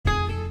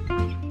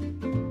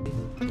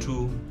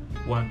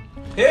One.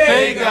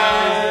 Hey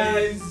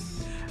guys!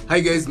 Hi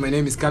guys, my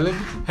name is Caleb.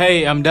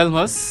 Hey, I'm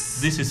Delmas.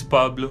 This is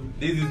Pablo.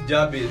 This is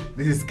Jabir.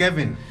 This is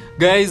Kevin.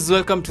 Guys,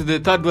 welcome to the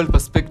Third World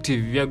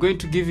Perspective. We are going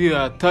to give you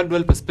a third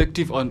world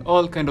perspective on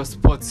all kind of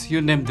sports.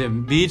 You name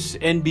them. Beach,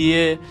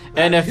 NBA,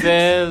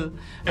 NFL,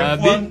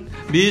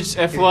 F1. beach,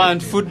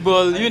 F1,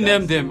 football, you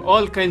name them.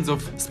 All kinds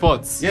of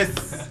sports. Yes.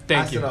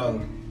 Thank you.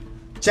 Arsenal.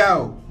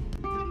 Ciao.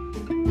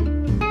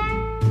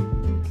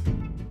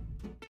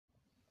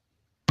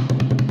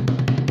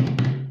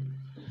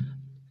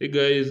 Hey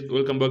guys,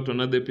 welcome back to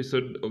another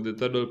episode of the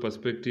Third World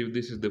Perspective.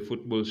 This is the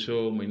football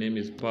show. My name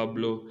is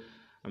Pablo.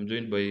 I'm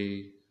joined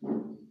by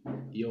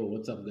Yo,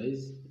 what's up,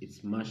 guys?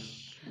 It's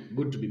Mash.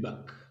 Good to be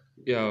back.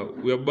 we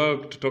are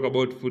back to talk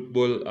about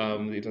football.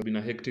 It has been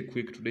a hectic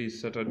week. Today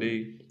is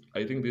Saturday.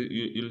 I think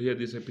you'll hear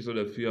this episode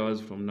a few hours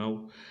from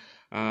now.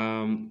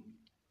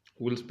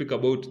 We'll speak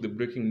about the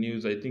breaking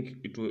news. I think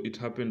it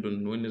happened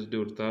on Wednesday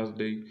or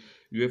Thursday.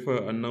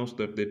 UEFA announced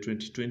that the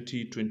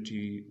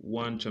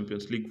 2020-21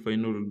 Champions League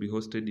final will be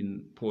hosted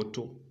in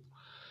Porto,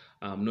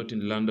 not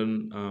in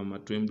London,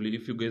 at Wembley.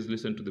 If you guys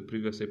listened to the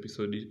previous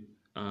episode,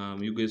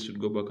 you guys should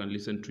go back and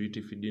listen to it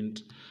if you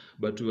didn't.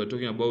 But we were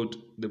talking about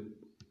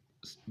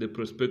the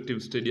prospective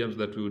stadiums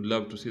that we would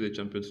love to see the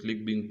Champions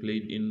League being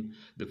played in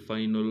the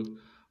final.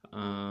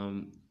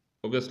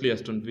 Obviously,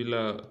 Aston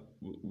Villa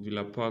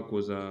Park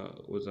was a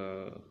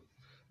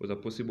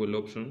possible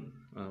option.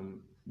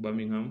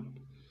 Birmingham,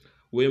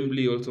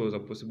 Wembley also was a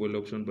possible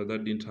option, but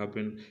that didn't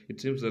happen. It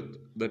seems that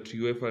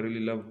UEFA really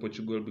love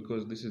Portugal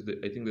because this is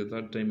the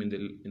third time in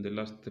the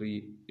last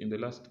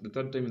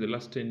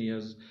 10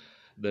 years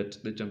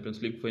that the Champions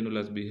League final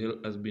has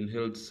been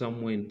held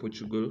somewhere in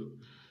Portugal.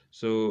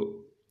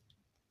 So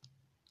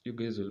you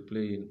guys will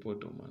play in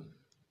Porto, man.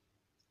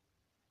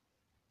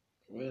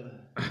 Well,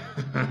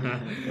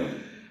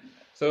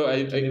 So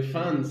to the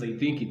fans, I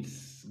think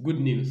it's good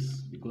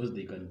news because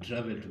they can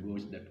travel to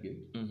watch that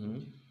game. Mm-hmm.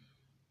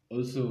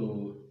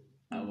 Also,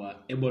 our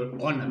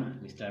able owner,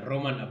 Mr.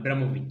 Roman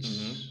Abramovich,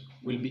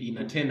 will be in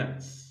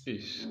attendance.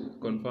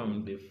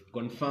 Confirmed. They've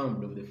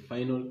confirmed of the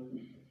final.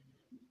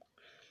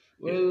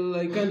 Well,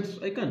 I can't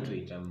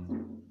wait.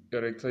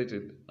 You're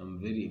excited. I'm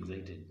very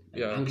excited.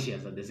 And Yeah.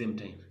 anxious at the same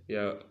time.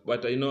 Yeah,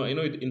 but I know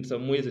it, in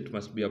some ways it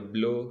must be a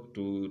blow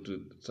to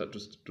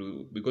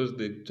because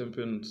the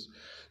Champions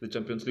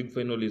League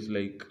final is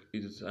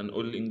an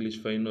all English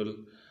final.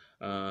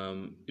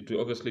 It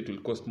will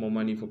cost more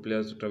money for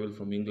players to travel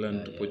from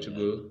England to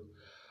Portugal.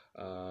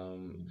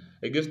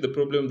 I guess the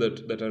problem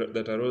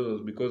that arose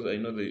was because I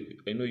know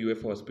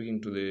UEFA was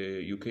speaking to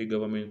the UK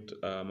government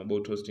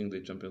about hosting the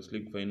Champions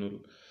League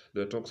final.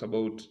 There were talks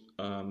about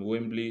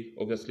Wembley.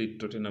 Obviously,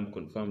 Tottenham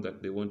confirmed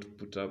that they want to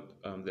put up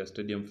their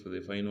stadium for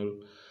the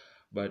final,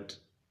 but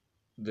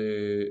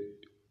the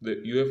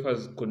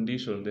UEFA's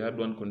condition, they had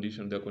one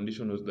condition. Their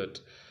condition was that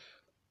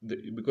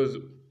because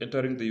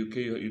entering the UK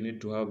you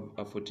need to have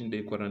a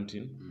 14-day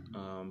quarantine.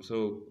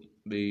 So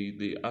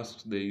they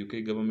asked the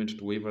UK government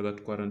to waiver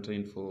that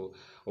quarantine for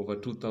over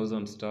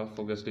 2,000 staff.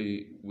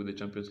 Obviously, with the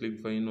Champions League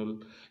final,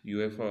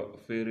 UEFA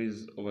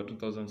ferries over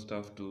 2,000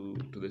 staff to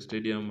the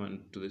stadium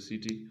and to the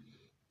city.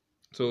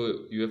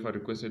 So UEFA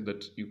requested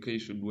that UK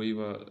should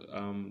waiver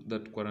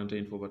that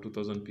quarantine for over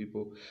 2,000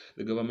 people.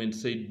 The government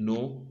said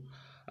no.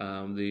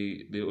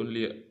 They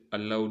only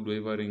allowed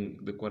waivering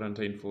the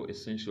quarantine for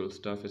essential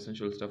staff.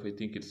 Essential staff, I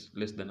think it's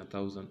less than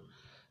 1,000.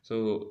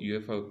 So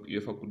UEFA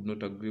could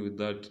not agree with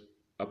that.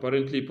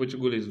 Apparently,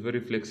 Portugal is very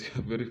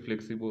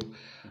flexible,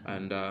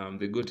 and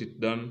they got it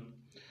done.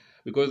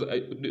 Because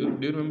do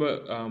you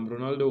remember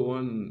Ronaldo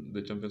won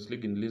the Champions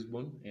League in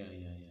Lisbon? Yeah.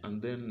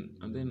 And then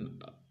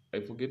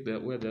I forget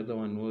where the other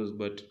one was,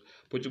 but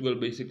Portugal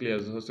basically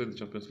has hosted the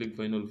Champions League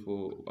final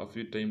for a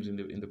few times in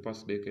the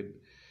past decade.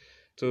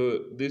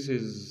 So this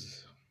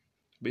is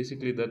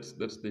basically that's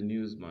the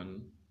news,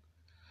 man.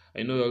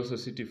 I know also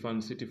City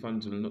fans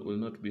will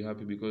not be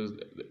happy because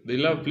they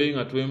love playing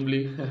at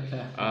Wembley.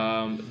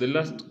 I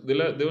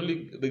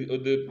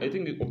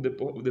think of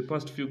the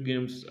past few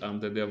games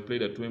that they have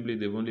played at Wembley,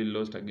 they've only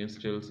lost against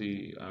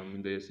Chelsea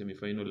in the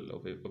semi-final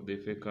of the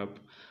FA Cup,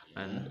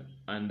 and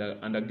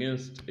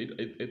against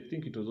I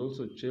think it was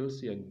also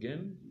Chelsea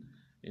again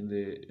in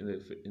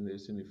the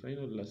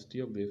semi-final last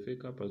year of the FA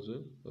Cup as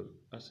well, or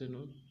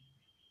Arsenal.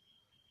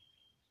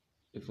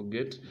 I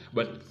forget,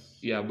 but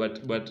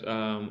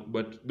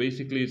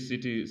basically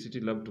City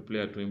love to play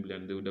at Wembley,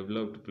 and they would have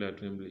loved to play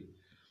at Wembley.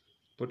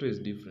 Porto is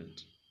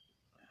different.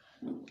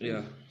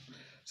 Yeah.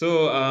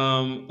 So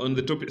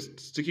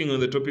sticking on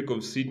the topic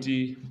of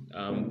City,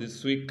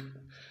 this week,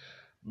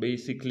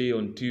 basically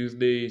on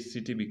Tuesday,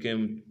 City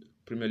became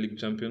Premier League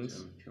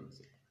champions.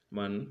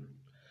 Man,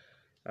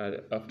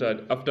 after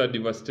a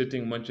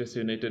devastating Manchester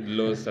United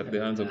loss at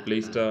the hands of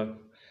Leicester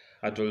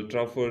at Old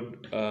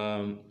Trafford.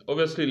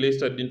 Obviously,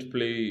 Leicester didn't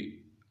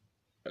play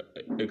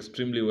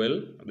extremely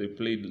well. They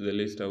played the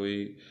Leicester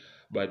way,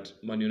 but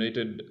Man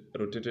United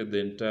rotated the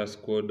entire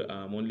squad.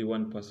 Only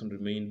one person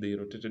remained. They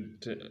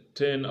rotated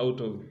 10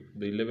 out of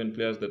the 11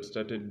 players that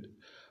started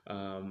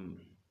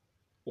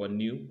were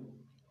new.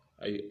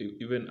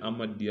 even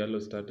Ahmad Diallo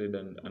started,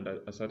 and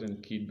a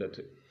certain kid that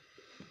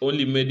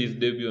only made his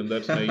debut on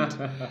that night.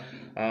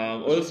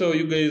 Also,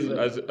 you guys,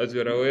 as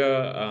you're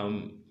aware,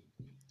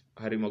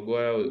 Harry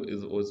Maguire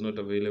was not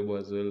available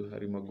as well.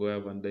 Harry Maguire,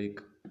 Van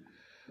Dijk,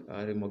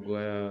 Harry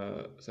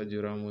Maguire,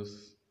 Sergio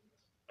Ramos,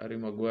 Harry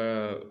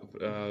Maguire,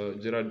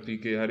 Gerard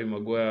Piqué, Harry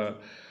Maguire,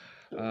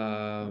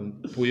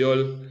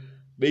 Puyol.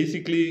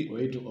 Basically,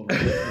 Way to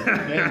overlook.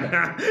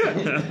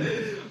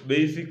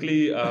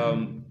 basically,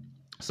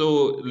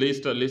 so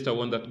Leicester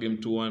won that game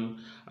 2-1,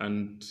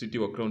 and City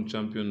were crowned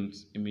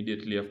champions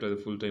immediately after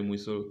the full-time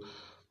whistle.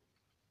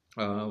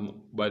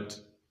 But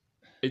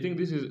I think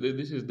this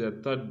is their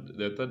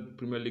third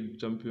Premier League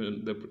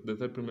champion, the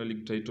third Premier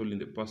League title in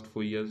the past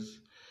 4 years.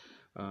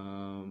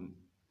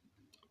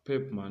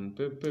 Pep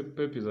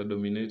is a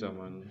dominator,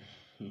 man.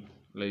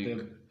 Like,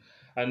 Pep.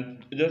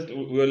 and just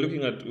we were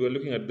looking at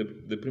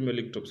the Premier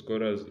League top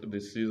scorers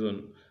this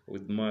season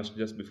with Marsh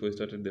just before we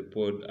started the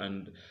pod,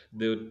 and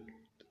the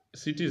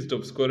City's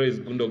top scorer is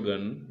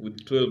Gundogan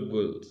with 12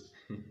 goals,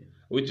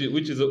 which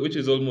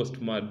is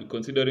almost mad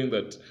considering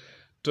that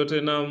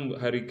Tottenham,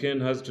 Harry Kane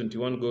has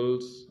 21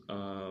 goals.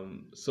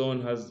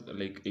 Son has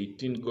like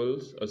 18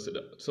 goals.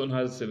 Son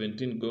has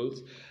 17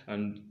 goals,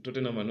 and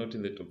Tottenham are not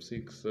in the top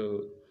 6.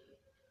 So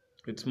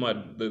it's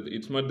mad.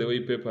 It's mad the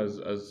way Pep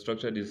has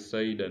structured his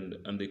side,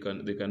 and they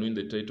can win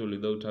the title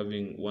without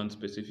having one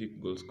specific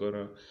goal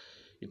scorer.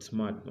 It's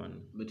mad,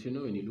 man. But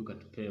when you look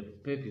at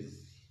Pep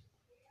is,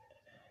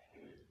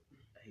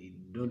 I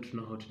don't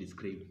know how to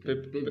describe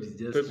Pep. Pep is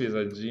just... Pep is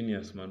a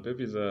genius, man. Pep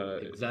is a...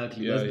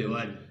 Exactly, that's the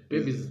word.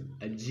 Pep is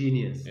a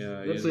genius.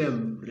 Yeah, that's why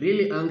I'm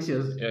really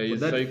anxious for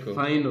that psycho.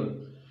 final.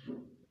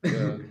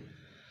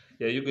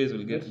 Yeah, you guys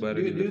will get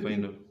buried in the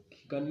final.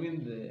 He can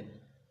win the...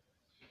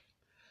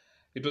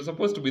 It was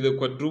supposed to be the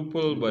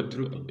quadruple, but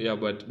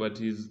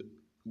he's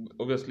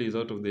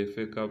out of the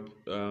FA Cup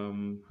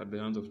at the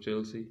hands of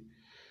Chelsea.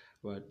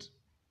 But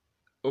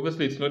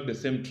obviously it's not the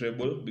same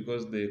treble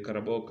because the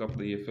Carabao Cup,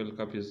 the EFL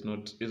Cup does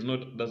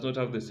not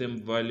have the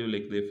same value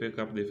like the FA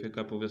Cup. The FA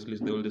Cup obviously is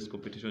the oldest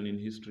competition in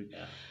history.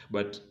 Yeah.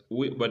 But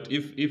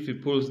if he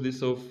pulls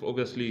this off,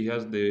 obviously he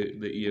has the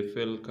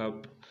EFL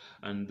Cup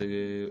and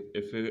the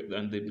FA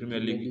and the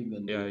Premier League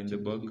in the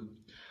bag.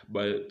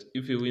 But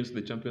if he wins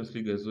the Champions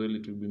League as well,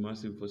 it will be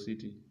massive for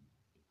City.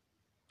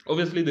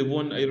 Obviously, they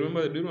won. I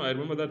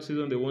remember that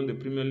season they won the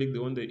Premier League, they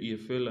won the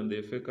EFL and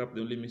the FA Cup.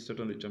 They only missed out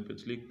on the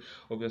Champions League.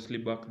 Obviously,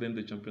 back then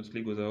the Champions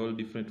League was a whole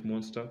different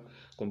monster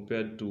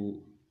compared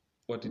to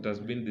what it has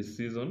been this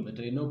season. But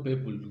I know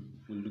Pep will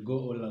go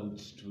all out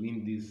to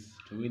win the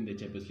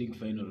Champions League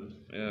final.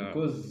 Yeah.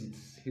 Because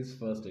it's his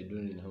first. I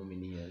don't know in how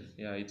many years.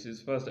 Yeah, it's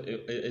his first. I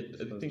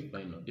think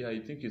final. Yeah, I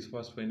think his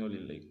first final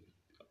in like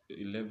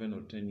 11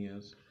 or 10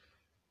 years.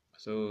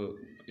 So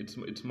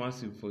it's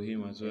massive for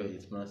him as well. Yeah,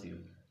 it's massive.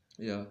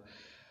 Yeah.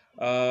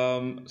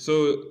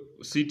 So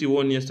City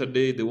won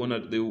yesterday. They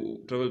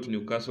traveled to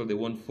Newcastle. They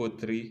won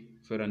 4-3.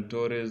 Ferran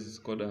Torres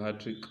scored a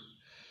hat-trick.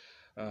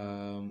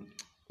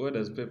 Where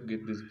does Pep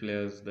get these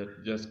players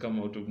that just come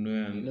out of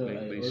nowhere and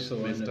they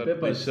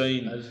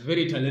shine? As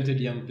very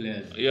talented young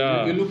players.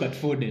 Yeah. You look at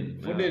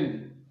Foden.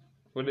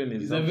 Foden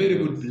is a very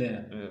good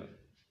player. Yeah.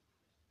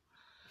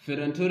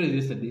 Ferran Torres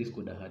yesterday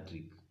scored a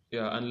hat-trick.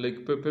 Yeah, and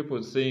like Pep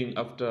was saying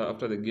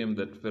after the game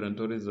that Ferran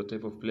Torres is the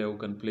type of player who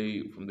can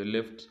play from the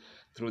left,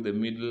 through the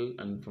middle,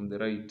 and from the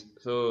right.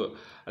 So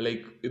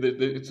like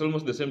it's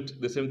almost the same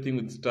thing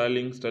with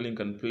Sterling. Sterling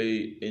can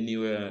play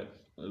anywhere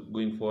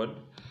going forward.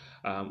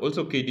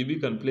 Also KDB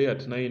can play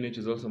at 9, which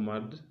is also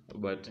mad.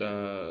 But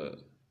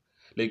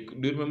like,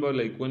 do you remember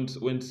like when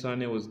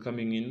Sané was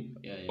coming in?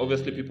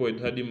 Obviously, people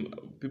had heard him.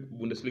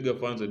 Bundesliga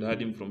fans had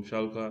heard him from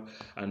Schalke,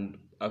 and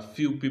a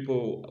few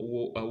people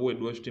who had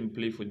watched him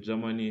play for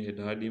Germany had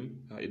heard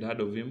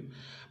of him,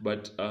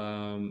 but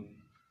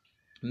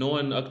no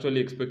one actually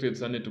expected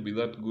Sané to be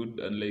that good,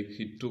 and like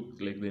he took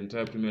like the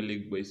entire Premier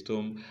League by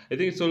storm. I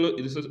think it's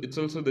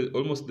also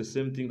almost the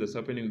same thing that's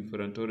happening with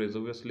Ferran Torres.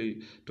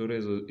 Obviously,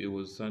 Torres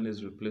was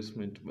Sané's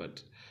replacement,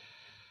 but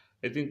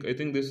I think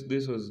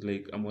this was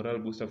like a morale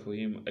booster for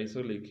him. I saw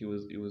like he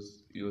was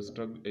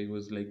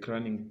like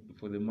running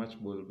for the match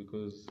ball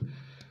because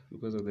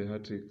of the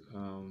hat-trick.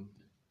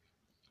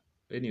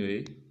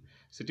 Anyway,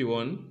 City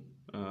won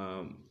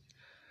 4-3.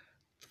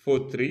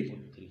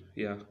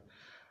 Yeah.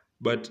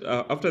 But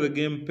after the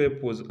game, Pep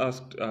was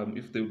asked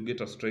if they would get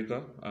a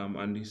striker,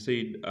 and he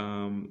said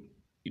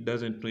he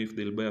doesn't know if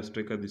they'll buy a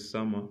striker this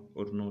summer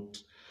or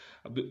not.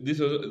 This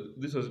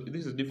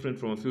is different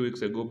from a few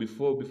weeks ago.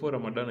 Before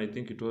Ramadan, I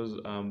think it was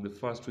the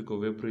first week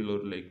of April or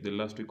like the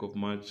last week of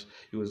March.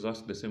 He was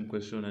asked the same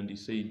question, and he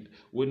said,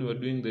 when we were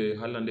doing the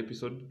Haaland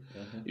episode,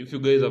 if you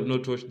guys have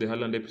not watched the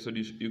Haaland episode,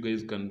 you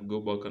guys can go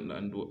back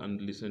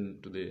and listen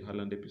to the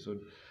Haaland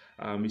episode.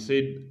 He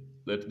said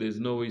that there's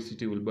no way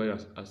City will buy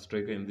a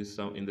striker in the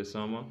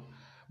summer,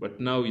 but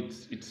now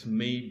it's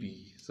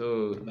maybe.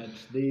 So, but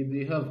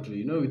they have to,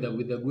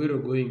 with Aguero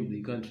going,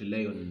 they can't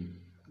rely on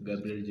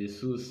Gabriel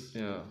Jesus.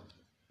 Yeah.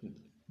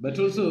 But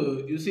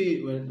also, you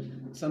see,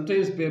 when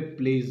sometimes Pep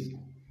plays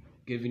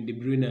Kevin De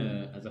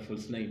Bruyne as a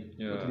false nine.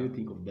 Yeah. What do you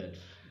think of that?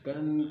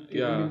 Can Kevin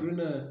Yeah. De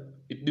Bruyne?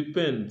 It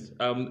depends.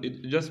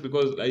 Just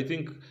because I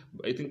think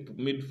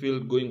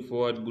midfield going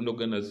forward,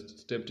 Gundogan has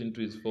stepped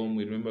into his form.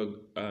 We remember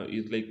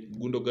he's like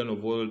Gundogan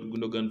of old,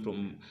 Gundogan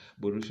from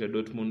Borussia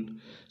Dortmund.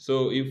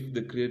 So if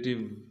the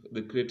creative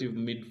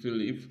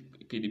midfield, if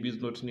KDB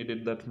is not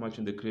needed that much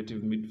in the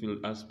creative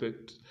midfield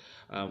aspect,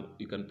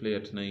 you can play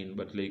at 9.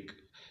 But like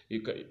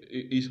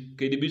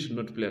KDB should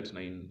not play at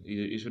 9.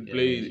 He should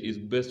play his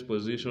best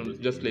position.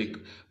 Just like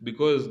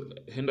because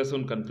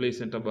Henderson can play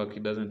centre back,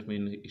 it doesn't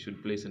mean he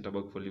should play centre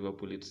back for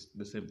Liverpool. It's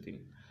the same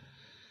thing.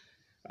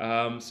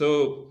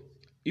 So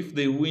if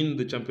they win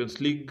the Champions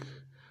League,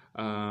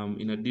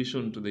 in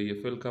addition to the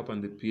EFL Cup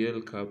and the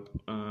PL Cup,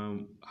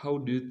 how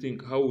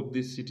would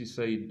this City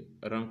side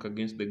rank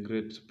against the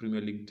great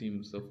Premier League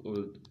teams of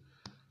old?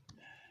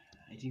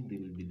 I think they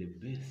will be the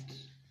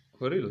best.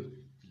 For real?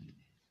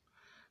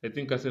 I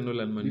think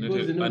Arsenal and Man Because,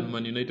 United, you know- and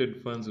Man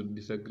United fans would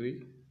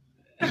disagree.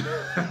 When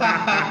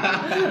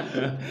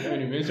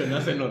you mention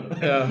Arsenal,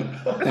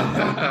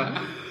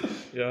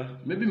 Yeah.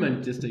 maybe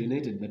Manchester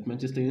United, but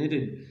Manchester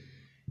United,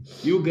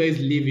 you guys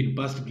live in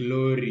past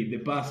glory. The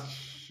past,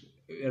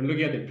 and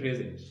looking at the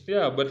present.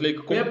 Yeah, but like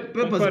Pep has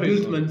built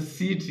comparison. Man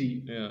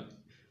City Yeah.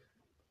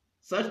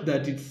 such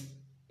that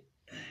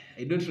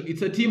I don't know,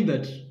 it's a team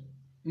that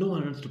no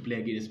one wants to play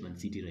against Man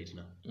City right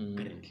now,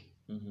 currently.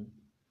 Mhm.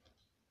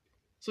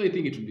 So I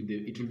think it will be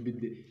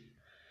the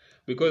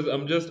Because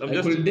I'm just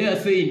I could dare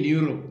say in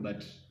Europe,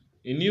 but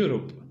in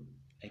Europe.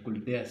 I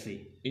could dare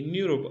say In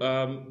Europe,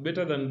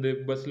 better than the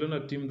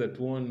Barcelona team that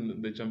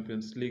won the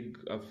Champions League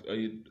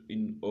in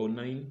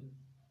 2009.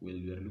 well,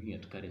 we are looking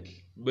at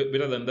currently.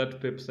 Better than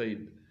that Pep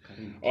side.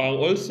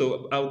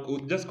 Also,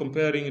 just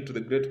comparing it to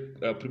the great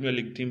Premier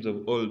League teams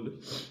of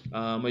old,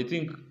 I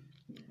think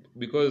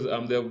because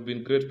there have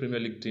been great Premier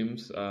League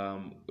teams.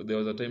 There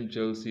was a time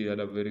Chelsea had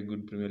a very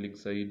good Premier League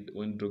side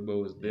when Drogba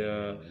was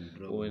there.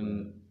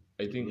 When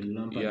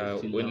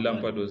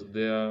Lampard was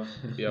there.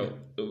 Yeah,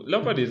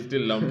 Lampard is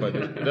still Lampard.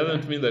 It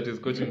doesn't mean that his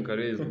coaching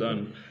career is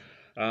done.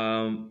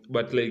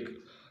 But like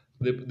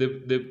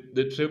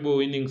the treble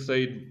winning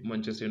side,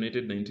 Manchester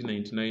United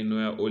 1999,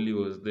 where Oli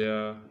was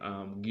there,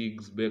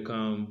 Giggs,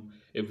 Beckham,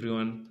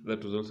 everyone.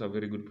 That was also a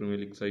very good Premier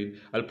League side.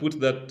 I'll put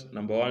that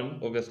number one.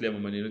 Obviously, I'm a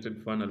Man United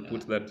fan. I'll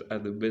put that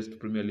as the best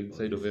Premier League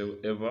side of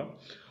ever.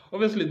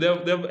 Obviously,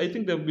 I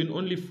think there have been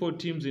only 4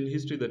 teams in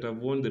history that have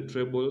won the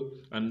treble,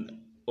 and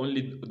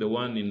only the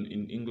one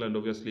in England.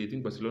 Obviously, I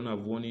think Barcelona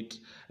have won it.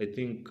 I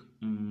think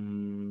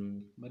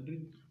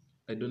Madrid.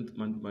 I don't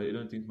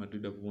think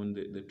Madrid have won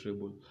the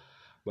treble,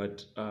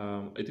 but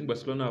I think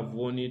Barcelona have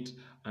won it,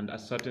 and a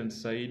certain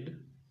side,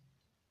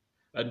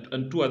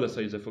 and 2 other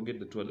sides. I forget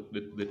the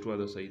two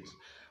other sides,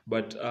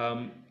 but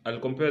I'll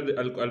compare.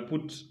 I'll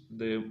put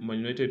the Man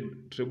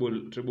United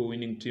treble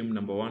winning team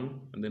number 1,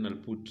 and then I'll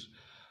put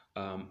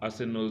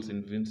Arsenal's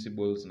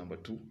Invincibles number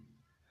 2.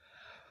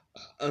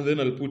 And then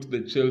I'll put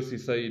the Chelsea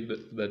side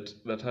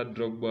that had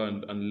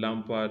Drogba and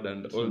Lampard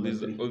and all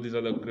these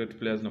other great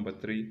players number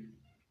 3.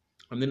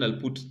 And then I'll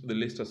put the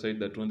Leicester side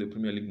that won the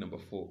Premier League number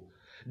 4.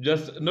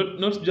 Just not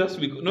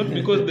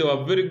because they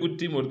were a very good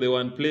team or they were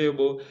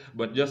unplayable,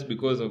 but just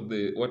because of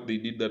what they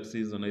did that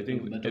season. I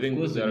think But they of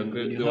course, are when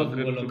great. you They were have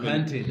great. N'Golo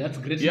Kante, that's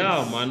great.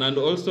 Yeah, man, and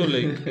also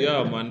like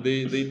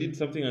they did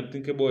something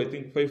unthinkable. I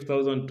think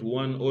 5,000 to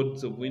 1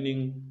 odds of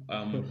winning.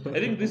 I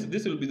think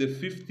this will be the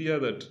 5th year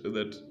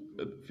that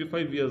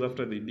 5 years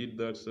after they did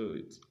that. So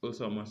it's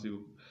also a massive.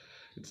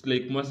 It's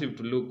like massive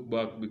to look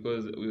back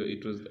because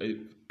it was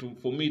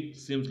for me it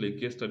seems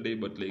like yesterday,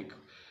 but like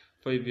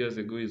 5 years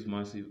ago is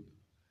massive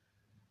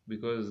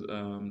because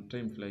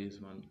time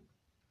flies, man.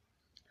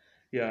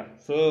 Yeah.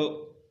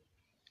 So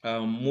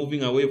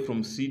moving away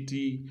from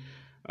City,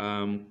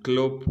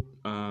 Klopp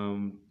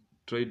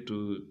tried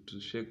to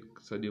shake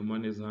Sadio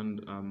Mane's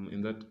hand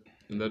in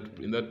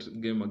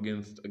that game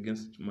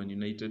against Man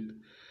United.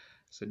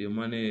 Sadio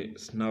Mane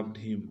snapped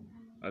him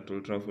at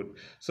Old Trafford.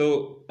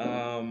 So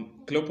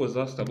Klopp was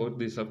asked about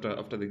this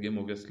after the game,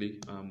 obviously,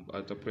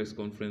 at a press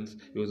conference.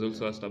 He was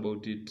also asked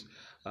about it.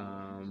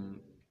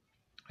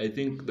 I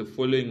think the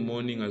following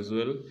morning as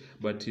well,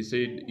 but he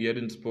said he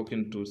hadn't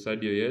spoken to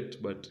Sadio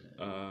yet. But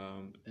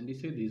and he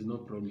said there's no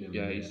problem.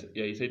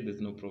 he said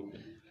there's no problem.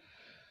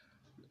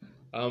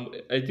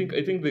 I think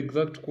the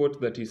exact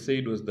quote that he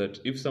said was that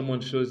if someone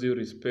shows you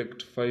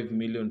respect 5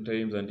 million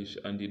times and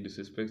he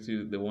disrespects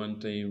you the one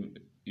time,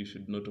 you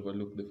should not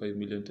overlook the 5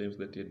 million times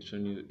that he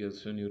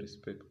has shown you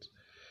respect.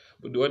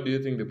 But what do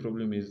you think the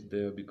problem is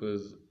there?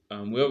 Because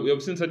we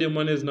have seen Sadio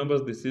Mane's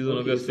numbers this season.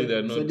 Obviously,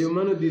 they're not. Sadio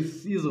Mane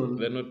this season.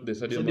 They're not the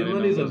Sadio Sadio Mane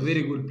Mane is a numbers.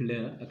 very good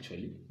player,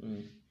 actually.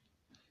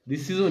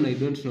 This season, I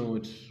don't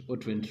know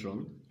what went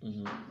wrong.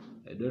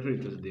 I don't know if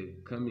it was the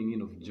coming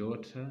in of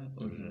Jota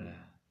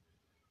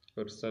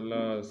Or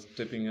Salah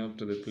stepping up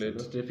to the plate.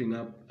 stepping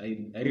up. I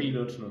really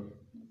don't know.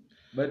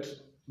 But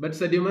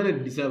Sadio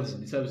Mane deserves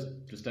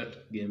to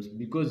start games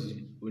because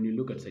when you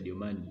look at Sadio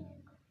Mane,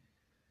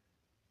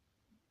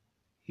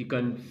 he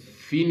can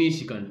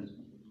finish.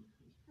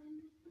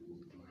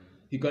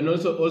 he can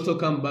also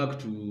come back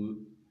to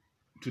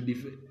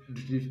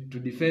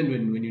defend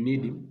when you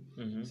need him.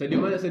 Sadio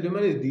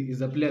Mane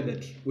is a player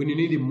that when you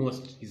need him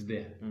most, he's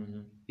there.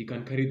 He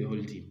can carry the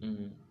whole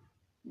team.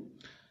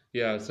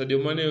 Yeah, Sadio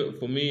Mane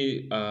for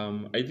me,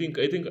 I think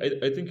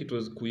it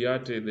was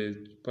Kouyaté,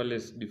 the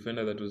Palace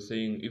defender, that was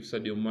saying if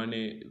Sadio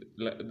Mane,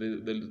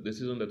 the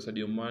season that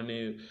Sadio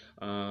Mane,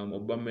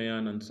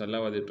 Aubameyang and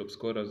Salah were the top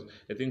scorers,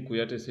 I think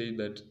Kouyaté said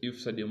that if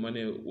Sadio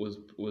Mane was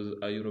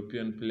a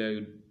European player,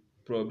 he'd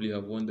probably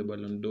have won the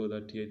Ballon d'Or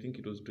that year. I think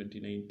it was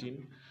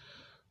 2019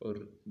 or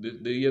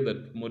the year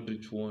that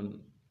Modric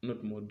won,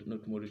 not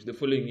Modric, the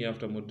following year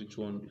after Modric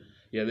won.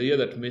 Yeah, the year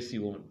that Messi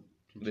won.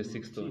 The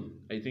sixth one,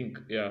 I think.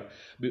 Yeah,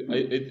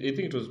 I think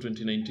it was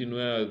 2019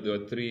 where there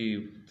were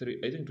three.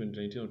 I think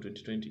 2019 or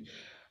 2020,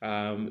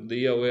 the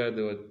year where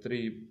there were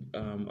three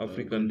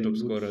African top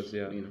scorers.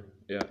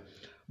 Yeah.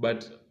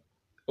 But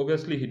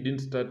obviously he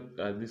didn't start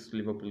this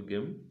Liverpool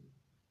game.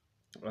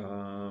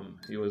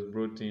 He was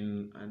brought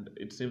in, and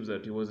it seems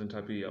that he wasn't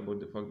happy about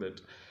the fact that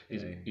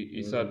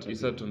he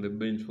sat on the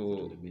bench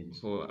for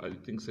I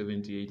think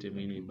 70-80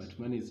 minutes. But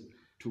man is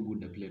too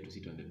good a player to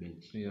sit on the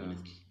bench.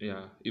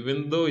 Yeah.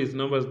 Even though his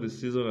numbers this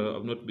season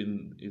have not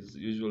been his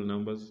usual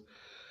numbers,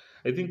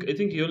 I think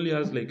he only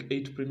has like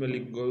 8 Premier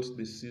League goals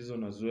this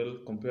season as well,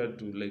 compared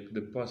to like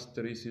the past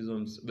 2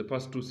 seasons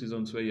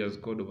where he has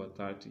scored over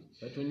 30.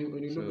 But when you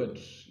look at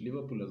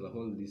Liverpool as a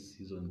whole this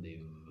season,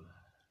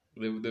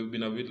 they've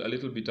been a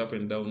little bit up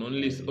and down.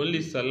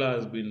 Only Salah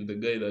has been the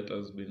guy that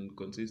has been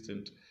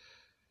consistent,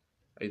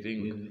 I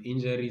think. With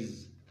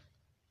injuries.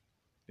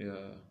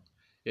 Yeah,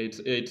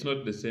 it's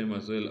not the same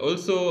as well.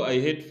 Also, I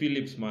hate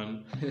Phillips,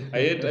 man. I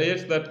hate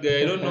that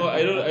guy. I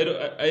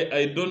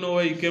don't know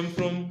where he came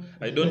from.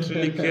 I don't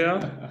really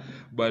care.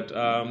 But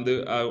I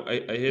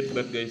hate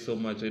that guy so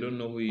much. I don't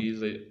know who he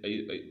is.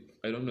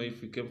 I don't know if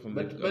he came from.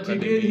 But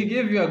he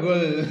gave you a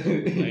goal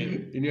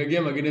in your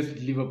game against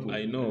Liverpool.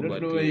 I know, I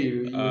don't know why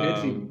you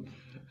hate him.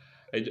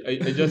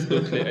 I just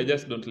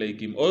don't like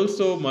him.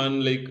 Also,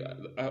 man, like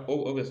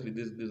obviously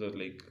these are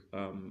like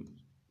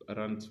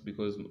rants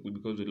because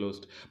we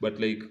lost. But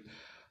like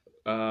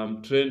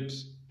Trent,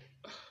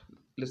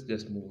 let's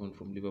just move on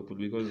from Liverpool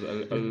because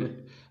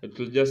it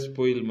will just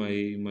spoil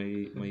my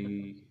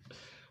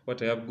what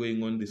I have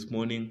going on this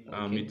morning.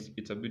 Okay.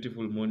 It's a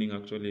beautiful morning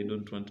actually. I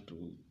don't want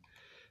to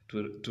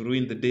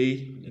ruin the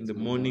day in the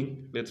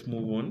morning. Let's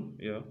move on.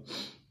 Yeah.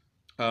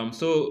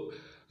 So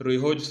Roy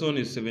Hodgson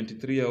is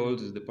 73 years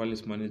old, is the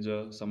Palace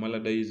manager. Sam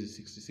Allardyce is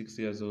 66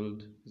 years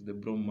old, is the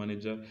Brom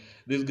manager.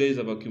 These guys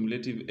have a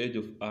cumulative age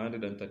of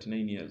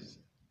 139 years.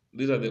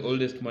 These are the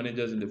oldest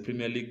managers in the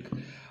Premier League.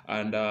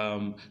 And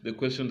the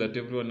question that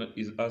everyone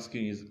is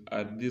asking is,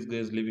 are these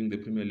guys leaving the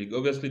Premier League?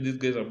 Obviously, these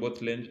guys are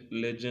both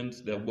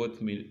legends. They have both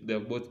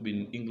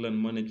been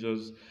England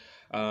managers.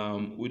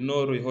 We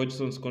know Roy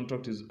Hodgson's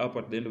contract is up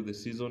at the end of the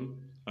season,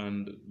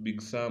 and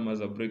Big Sam has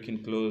a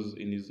breaking clause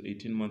in his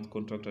 18-month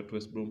contract at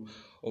West Brom.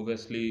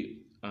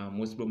 Obviously,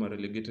 West Brom are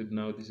relegated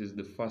now. This is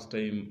the first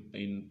time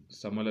in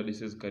Sam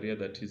Allardyce's career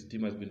that his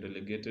team has been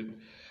relegated.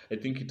 I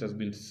think it has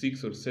been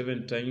 6 or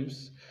 7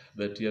 times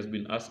that he has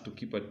been asked to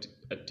keep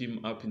a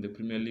team up in the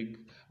Premier League,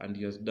 and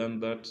he has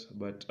done that.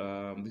 But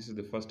this is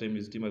the first time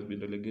his team has been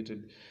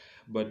relegated.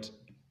 But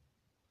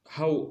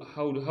how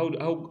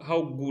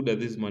good are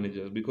these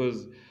managers?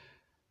 Because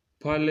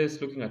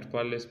looking at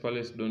Palace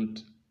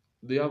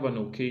they have an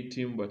okay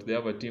team, but they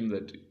have a team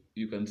that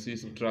you can see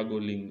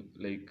struggling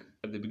like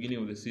at the beginning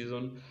of the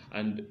season,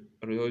 and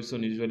Roy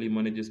Hodgson usually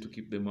manages to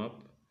keep them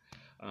up.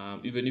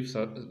 Even if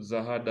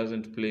Zaha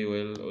doesn't play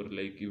well, or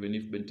like even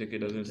if Benteke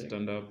doesn't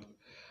stand up,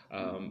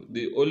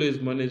 they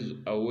always manage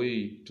a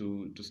way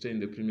to stay in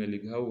the Premier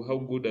League. How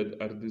good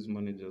are these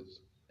managers?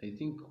 I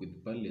think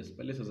with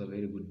Palace has a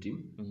very good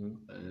team,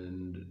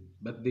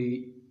 but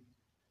they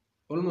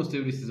almost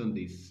every season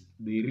they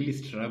really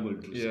struggle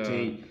to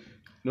stay,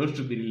 not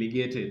to be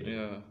relegated.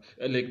 Yeah,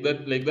 like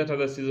that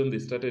other season they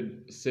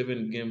started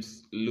 7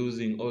 games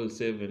losing all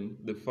 7,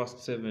 the first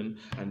 7,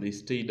 and they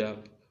stayed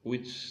up.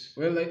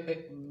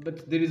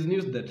 But there is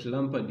news that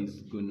Lampard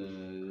is gonna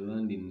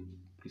land in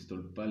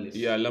Crystal Palace.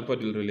 Yeah,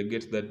 Lampard will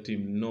relegate that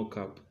team. No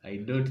cap. I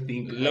don't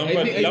think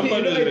Lampard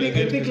will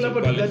relegate Crystal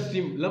Palace.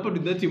 Lampard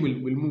with that team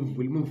will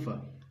move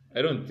far.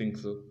 I don't think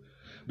so.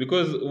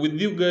 Because with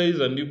you guys,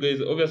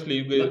 obviously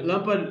you guys...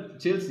 Lampard,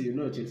 Chelsea,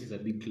 Chelsea is a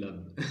big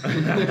club.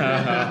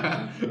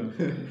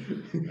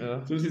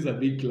 Chelsea is a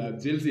big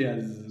club. Chelsea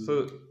has...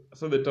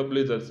 So the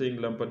tabloids are saying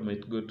Lampard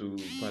might go to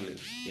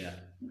Palace. Yeah,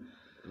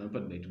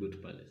 Lampard might go to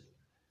Palace.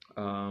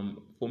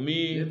 For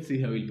me... Let's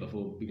see how he'll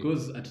perform.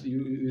 Because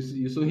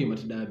you saw him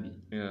at Derby.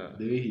 Yeah.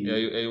 The way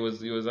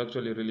he was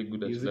actually really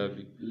good at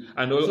Derby.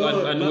 And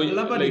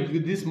Lampard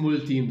with these small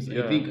teams,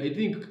 yeah. I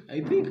think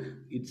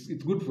it's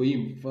good for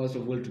him, first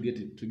of all, to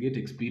get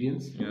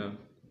experience. Yeah.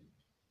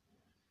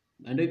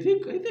 And I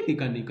think he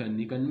can make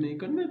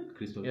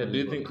Crystal Yeah, Palace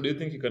do you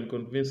think he can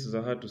convince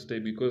Zaha to stay?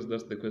 Because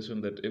that's the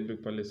question that every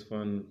Palace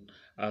fan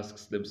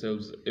asks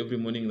themselves every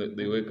morning that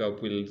they wake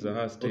up. Will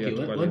Zaha stay at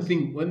Okay, Palace?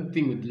 one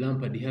thing with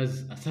Lampard, he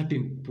has a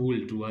certain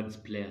pull towards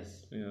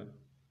players. Yeah,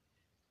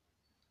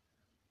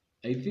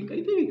 I think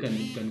he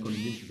can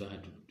convince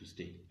Zaha to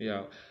stay.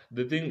 yeah.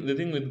 The thing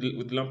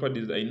with Lampard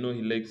is I know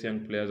he likes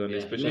young players and Yeah,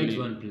 especially he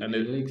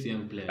likes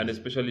young players. and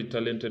especially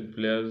talented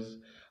players.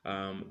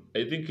 I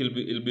think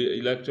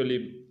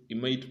he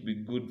might be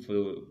good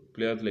for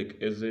players like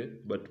Eze,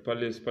 but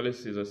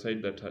Palace is a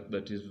side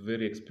that is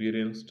very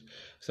experienced.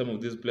 Some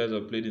of these players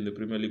have played in the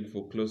Premier League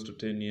for close to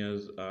 10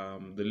 years.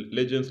 The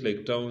legends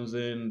like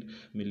Townsend,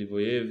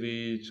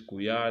 Milivojevic,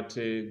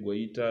 Kouyaté,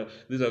 Guaita,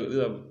 these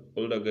are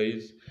older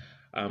guys.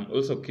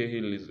 Also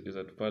Cahill is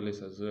at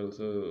Palace as well,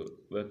 so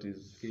that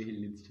is.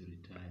 Cahill needs to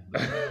retire.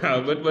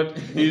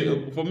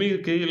 For me,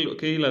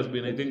 Cahill has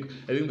been I think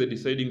the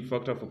deciding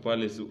factor for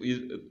Palace.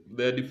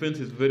 Their defense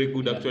is very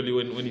good actually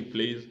when he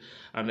plays,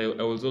 and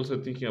I was also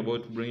thinking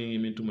about bringing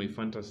him into my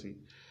fantasy,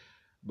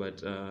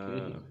 but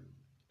I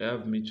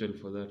have Mitchell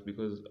for that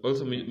because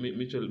also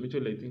Mitchell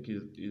I think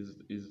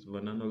is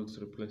Van Aanholt's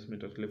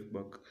replacement at left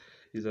back.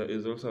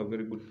 Is also a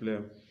very good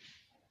player.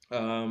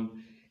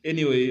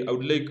 Anyway, I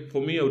would like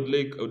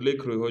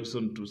Roy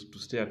Hodgson to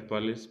stay at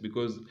Palace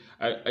because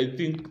I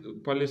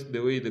think Palace, the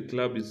way the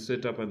club is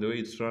set up and the way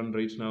it's run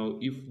right now,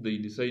 if they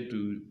decide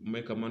to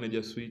make a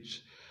manager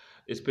switch,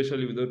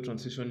 especially without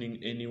transitioning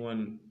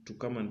anyone to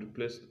come and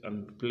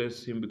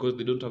place him because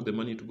they don't have the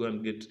money to go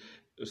and get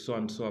so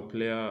and so a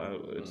player,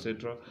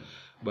 etc.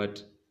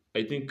 But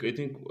I think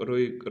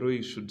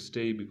Roy should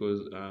stay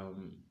because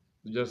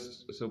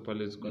just so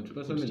Palace could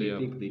stay up.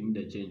 I think they need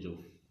a change of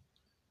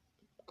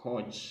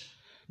coach.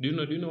 Do you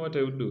know what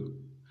I would do?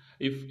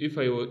 If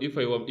I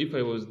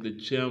was the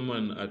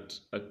chairman at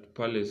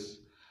Palace,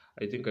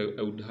 I think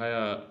I would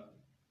hire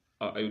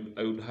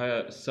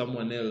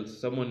someone else,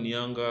 someone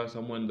younger,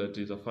 someone that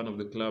is a fan of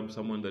the club,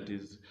 someone that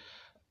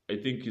I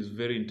think is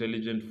very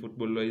intelligent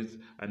football wise,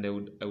 and I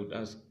would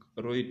ask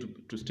Roy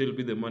to still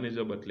be the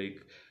manager, but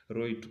like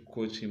Roy to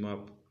coach him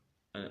up,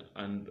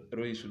 and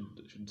Roy should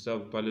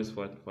serve Palace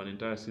for an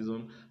entire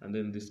season, and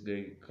then this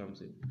guy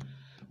comes in.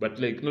 But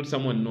like not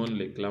someone known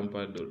like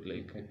Lampard or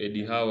like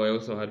Eddie Howe. I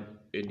also had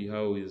Eddie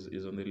Howe is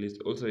on the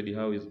list. Also Eddie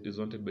Howe is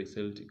wanted by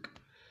Celtic.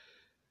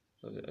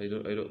 I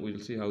don't. We'll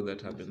see how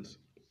that happens.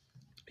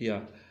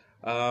 Yeah.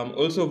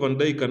 Also Van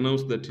Dijk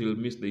announced that he'll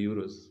miss the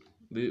Euros.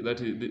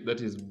 That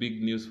is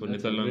big news for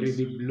Netherlands. That's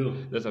a very big blow.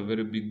 That's a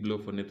very big blow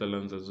for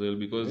Netherlands as well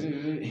because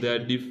their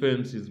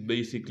defense is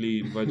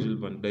basically Virgil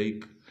van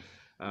Dijk.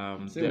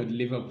 Same with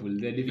Liverpool.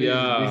 Their defense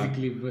is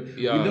basically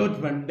without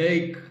Van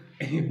Dijk.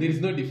 There is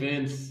no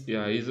defense.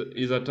 Yeah, he's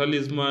a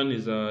talisman.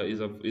 He's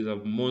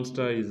a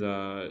monster. He's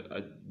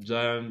a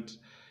giant.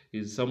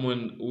 He's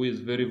someone who is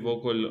very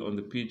vocal on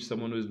the pitch.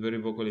 Someone who is very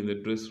vocal in the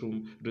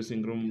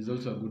dressing room. He's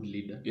also a good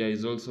leader. Yeah,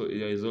 he's also a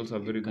very good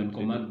leader. Can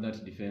command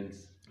that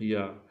defense.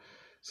 Yeah,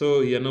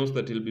 so he announced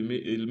that he'll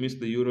miss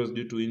the Euros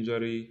due to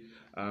injury.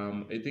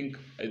 I think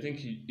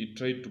he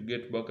tried to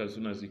get back as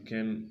soon as he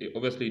can.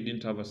 Obviously, he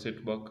didn't have a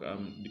setback.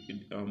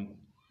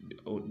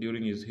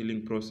 During his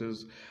healing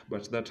process,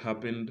 but that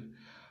happened.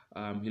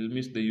 He'll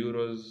miss the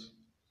Euros.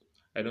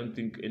 I don't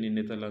think any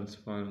Netherlands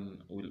fan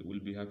will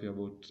be happy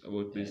about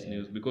this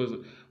news because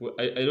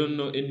I don't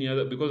know any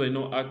other, because I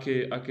know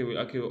Ake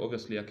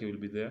will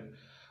be there,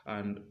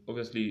 and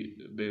obviously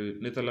the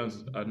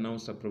Netherlands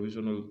announced a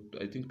provisional,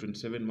 I think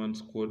 27-man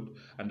squad,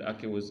 and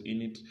Ake was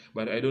in it,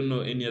 but I don't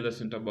know any other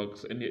centre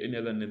backs, any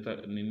other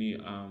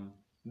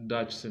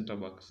Dutch centre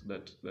backs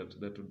that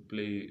would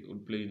play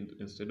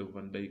instead of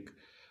Van Dijk.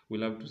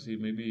 We'll have to see.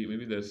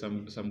 Maybe there's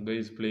some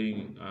guys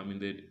playing in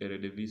the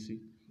Eredivisie.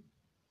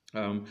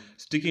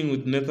 Sticking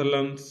with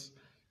Netherlands,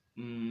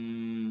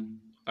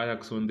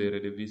 Ajax won the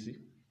Eredivisie.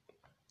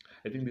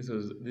 I think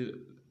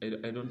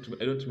I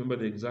don't remember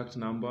the exact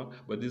number,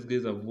 but these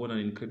guys have won an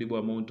incredible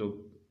amount of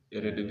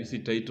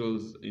Eredivisie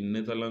titles in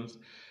Netherlands.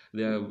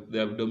 They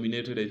have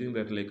dominated. I think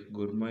that like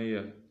Gor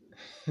Mahia.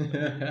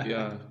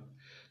 Yeah.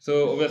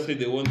 So obviously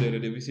they won the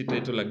Eredivisie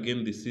title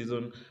again this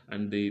season,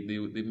 and they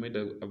made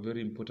a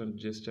very important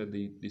gesture.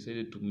 They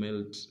decided to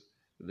melt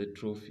the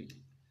trophy.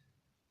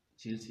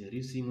 Chelsea, are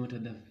you seeing what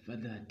other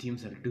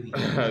teams are doing?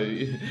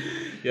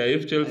 Yeah,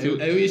 if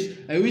Chelsea,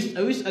 I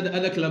wish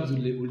other clubs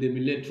would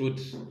emulate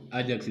what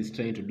Ajax is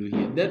trying to do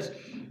here.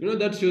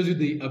 That shows you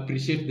they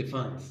appreciate the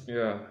fans.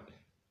 Yeah,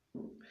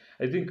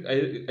 I think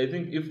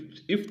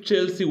if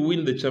Chelsea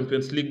win the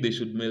Champions League, they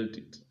should melt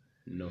it.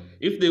 No.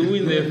 If they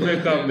win the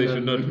FA Cup, they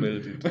should not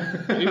melt it.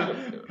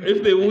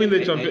 If they win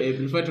the Champions, I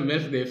prefer to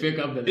melt the FA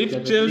Cup than the if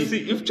Champions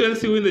League. If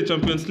Chelsea win the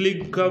Champions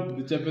League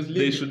Cup,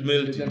 they should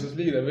melt it. The Champions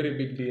League is a very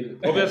big deal.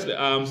 Obviously,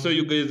 so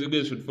you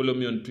guys should follow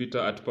me on Twitter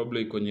at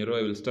Pablo Ikonyero.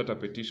 I will start a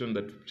petition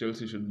that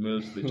Chelsea should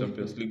melt the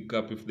Champions League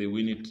Cup if they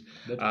win it.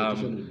 That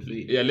petition will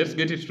play. Yeah, let's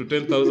get it to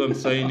 10,000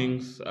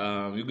 signings.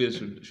 You guys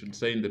should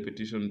sign the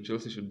petition.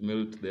 Chelsea should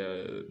melt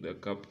their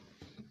cup.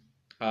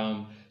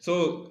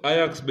 So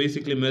Ajax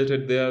basically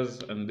melted theirs,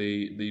 and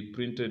they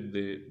printed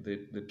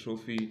the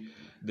trophy.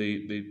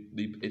 They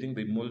I think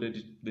they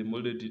molded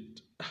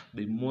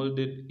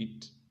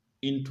it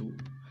into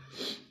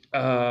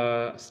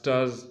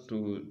stars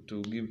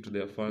to give to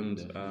their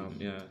fans.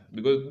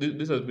 Because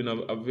this has been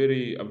a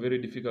very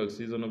difficult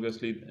season.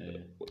 Obviously,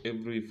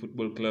 every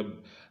football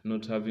club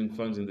not having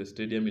fans in the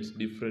stadium, it's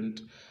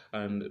different.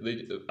 And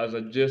they, as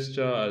a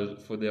gesture,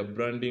 for their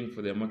branding,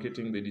 for their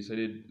marketing, they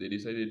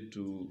decided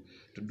to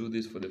do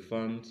this for the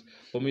fans.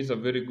 For me, it's a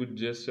very good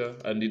gesture,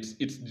 and it's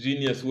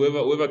genius.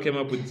 Whoever came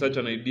up with such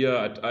an idea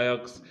at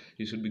Ajax,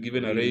 he should be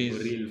given a raise.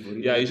 For real.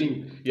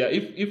 Yeah,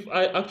 if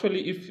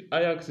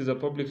Ajax is a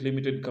public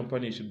limited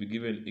company, he should be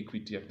given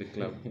equity at the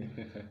club.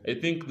 I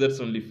think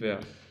that's only fair.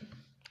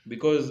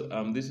 Because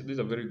this is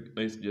a very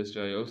nice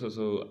gesture. I also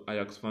saw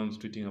Ajax fans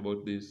tweeting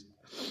about this.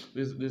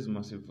 This is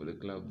massive for the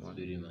club, man.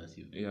 Very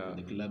massive. Yeah. For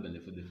the club and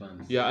for the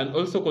fans. Yeah, and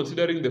also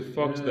considering the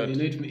fact that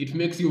it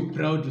makes you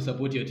proud to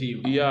support your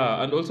team.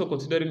 Yeah, and also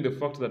considering the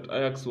fact that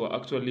Ajax were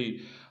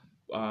actually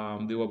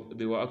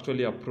they were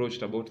actually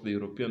approached about the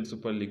European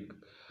Super League,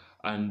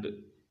 and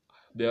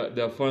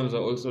their fans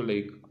are also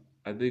like,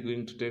 are they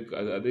going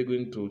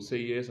to say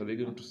yes? Are they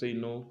going to say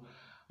no?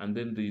 And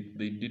then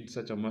they did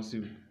such a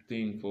massive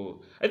thing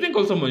for. I think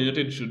also Man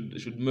United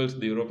should melt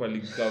the Europa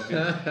League Cup.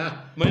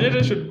 Man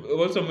United should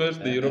also melt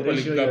the Europa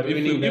League Cup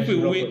if we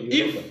win.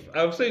 If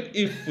I've said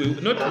if we,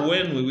 not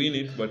when we win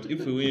it, but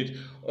if we win it.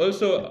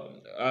 Also,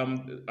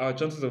 our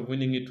chances of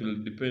winning it will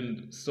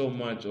depend so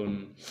much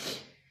on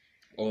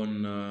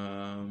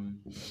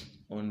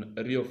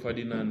Rio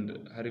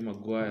Ferdinand, Harry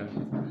Maguire,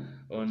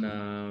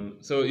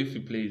 so if he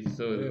plays.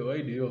 So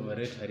why do you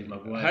overrate Harry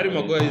Maguire? Harry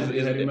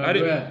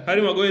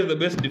Maguire is the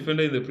best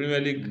defender in the Premier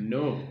League.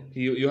 No,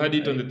 you had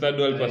it on the Third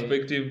World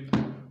Perspective.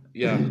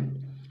 Yeah.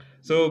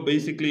 So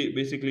basically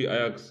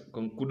Ajax.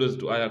 Kudos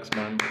to Ajax,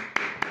 man.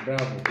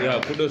 Bravo.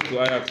 Yeah, kudos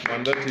to Ajax,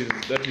 man.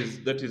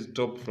 That is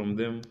top from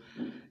them.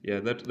 Yeah,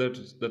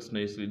 that's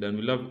nicely done.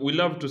 We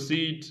love to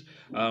see it.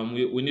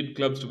 We need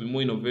clubs to be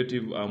more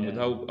innovative with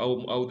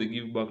how they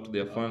give back to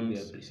their fans.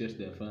 They appreciate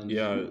their fans.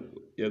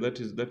 Yeah, that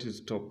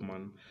is top,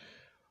 man.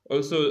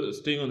 Also,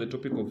 staying on the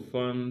topic of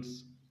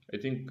fans, I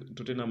think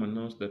Tottenham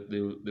announced that they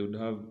would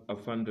have a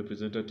fan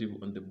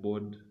representative on the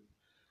board,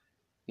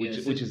 which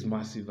is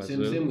massive as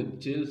well. Same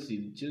with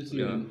Chelsea.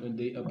 When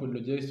they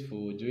apologized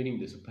for joining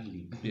the Super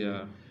League.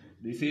 Yeah.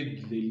 They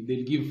said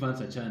they'll give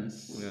fans a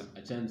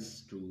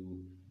chance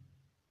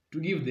to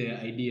give their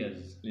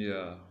ideas.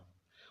 Yeah.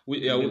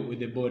 With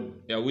the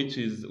board. Yeah, which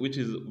is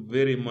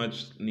very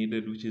much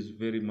needed, which is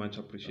very much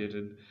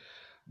appreciated.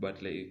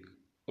 But like,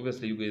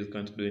 obviously you guys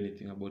can't do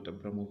anything about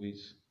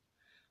Abramovich.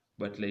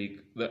 But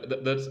like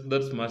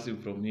that's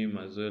massive from him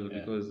as well,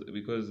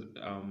 because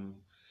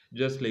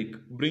just like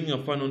bringing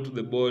a fan onto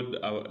the board,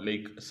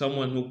 like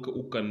someone who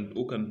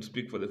can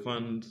speak for the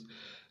fans,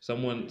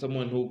 someone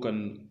who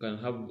can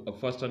have a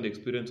first-hand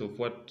experience of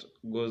what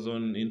goes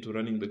on into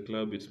running the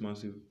club. It's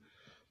massive.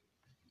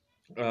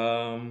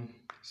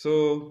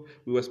 So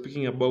we were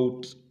speaking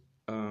about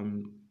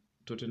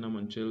Tottenham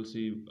and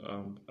Chelsea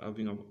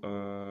having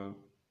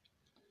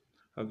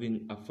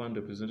a fan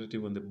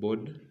representative on the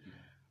board,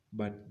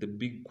 but the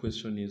big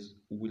question is,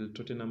 will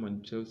Tottenham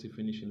and Chelsea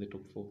finish in the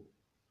top 4?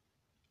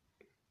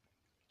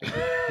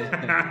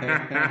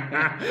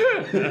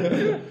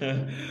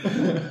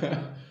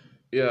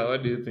 Yeah,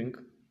 what do you think?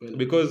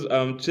 Because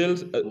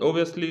Chelsea,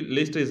 obviously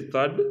Leicester is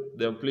third.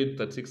 They have played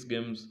 36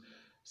 games,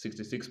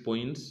 66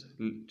 points.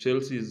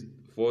 Chelsea is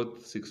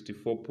fourth,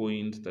 64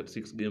 points,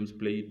 36 games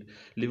played.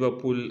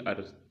 Liverpool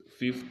are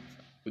fifth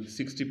with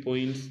 60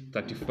 points,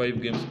 35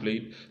 games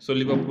played. So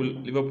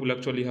Liverpool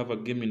actually have a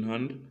game in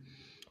hand.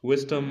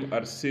 West Ham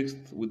are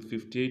sixth with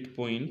 58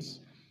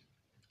 points,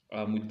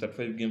 with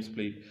 35 games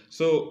played.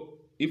 So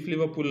if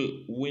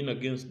Liverpool win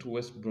against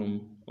West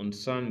Brom on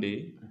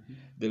Sunday,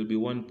 they'll be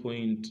 1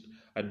 point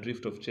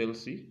adrift of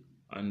Chelsea,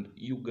 and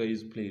you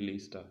guys play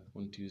Leicester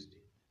on Tuesday.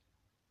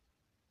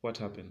 What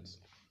happens?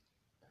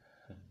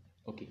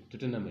 Okay,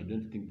 Tottenham, I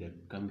don't think they're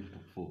coming to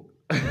top 4.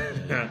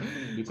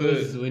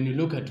 Because when you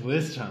look at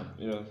West Ham,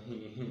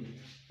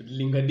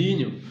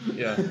 Lingardinho.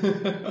 Yeah.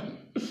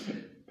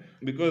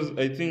 Because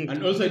I think,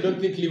 and also I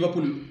don't think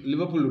Liverpool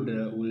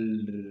will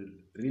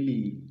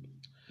really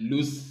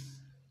lose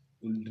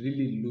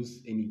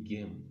any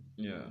game.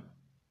 Yeah.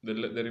 The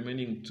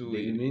remaining two.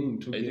 The remaining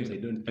two games, I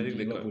don't think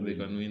Liverpool they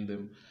can win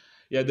them.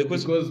 Yeah,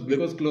 because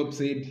Klopp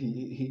said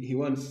he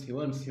wants to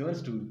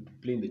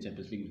play in the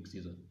Champions League next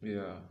season.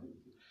 Yeah.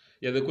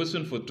 Yeah, the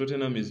question for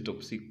Tottenham is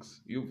top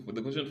 6.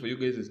 The question for you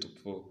guys is top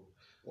 4.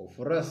 Oh,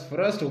 for us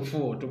top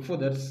 4. Top 4,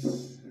 that's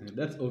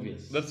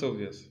obvious. That's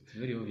obvious. It's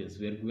very obvious.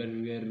 We're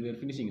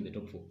finishing in the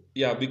top 4.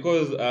 Yeah,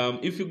 because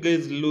if you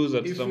guys lose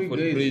at Stamford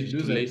Bridge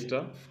to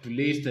Leicester,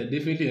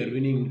 definitely are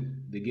winning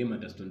the game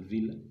at Aston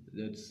Villa.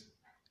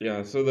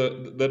 So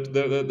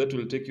that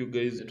will take you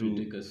guys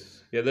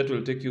that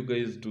will take you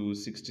guys to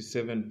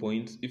 67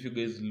 points if you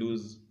guys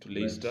lose to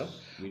Leicester.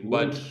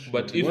 But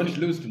if you won't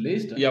lose to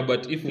Leicester. Yeah,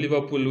 but if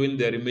Liverpool win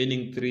their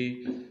remaining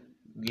 3,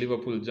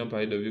 Liverpool jump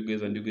ahead of you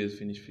guys and you guys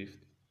finish 5th.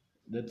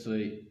 That's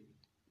why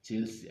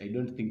Chelsea. I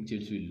don't think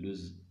Chelsea will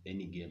lose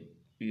any game.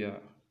 Yeah.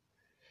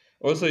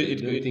 Also, I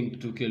don't think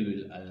Tuchel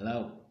will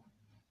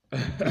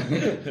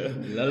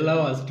allow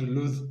us to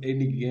lose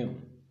any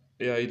game.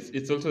 yeah,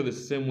 it's also the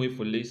same way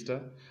for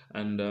Leicester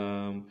and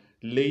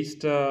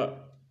Leicester.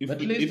 If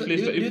But Leicester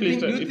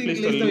Leicester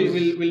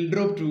lose, will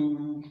drop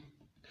to?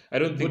 I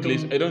don't think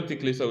bottom- I don't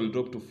think Leicester will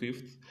drop to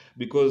 5th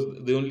because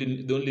they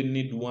only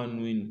need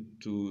one win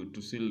to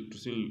seal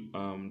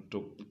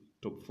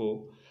top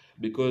 4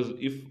 because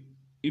if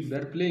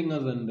They're playing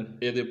us and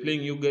they're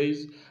playing you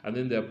guys and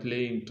then they're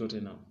playing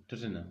Tottenham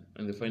Tottenham.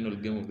 in the final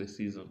game of the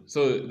season.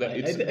 So that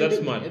I that's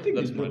think- mad. I think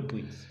That's they'll drop mad.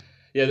 points.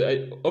 Yeah,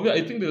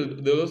 I think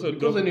they'll also Because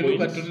drop when you points.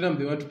 look at Tottenham,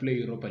 they want to play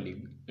Europa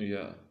League.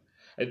 Yeah,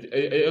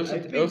 I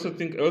also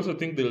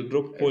think they'll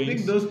drop points. I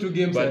think those two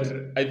games but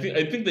are. I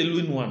think they'll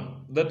win one.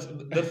 That's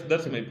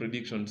my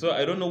prediction. So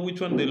I don't know which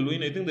one they'll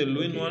win. I think they'll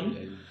win one,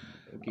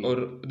 Okay. or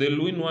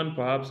they'll win one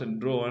perhaps and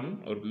draw one,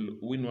 or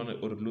win one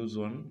or lose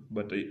one.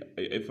 But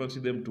I fancy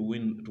them to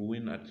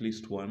win at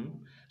least one.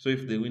 So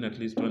if they win at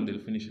least one, they'll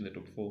finish in the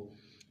top 4.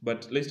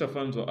 But Leicester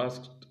fans were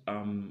asked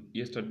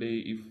yesterday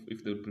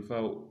if they would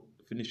prefer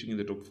finishing in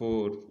the top 4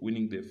 or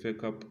winning the FA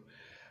Cup,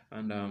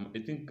 and I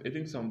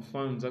think some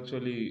fans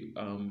actually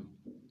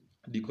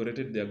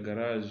decorated their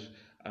garage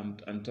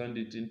and turned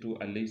it into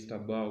a Leicester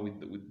bar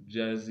with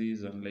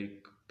jerseys and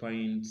like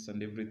pints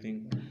and everything,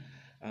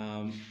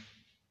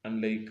 and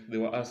like they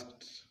were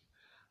asked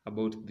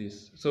about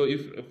this. So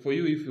if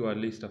you are a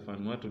Leicester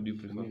fan, what would you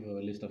prefer? I'm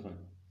a Leicester fan.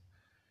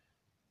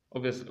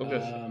 Obvious.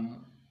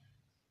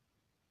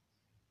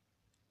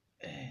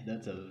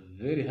 That's a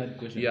very hard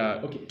question.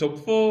 Yeah. Okay. Top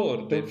 4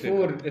 or the Top FA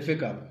 4 Cup? FA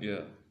Cup.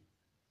 Yeah.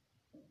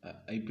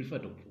 I prefer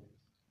top 4.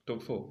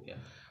 Top 4. Yeah.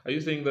 Are you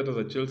saying that as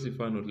a Chelsea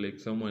fan or like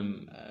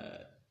someone?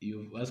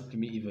 You've asked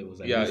me if I was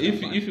a Yeah. Leicester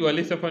fan. If you are a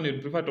Leicester fan,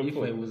 you'd prefer top If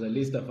 4. I was a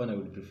Leicester fan, I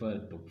would prefer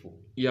top 4.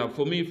 Yeah.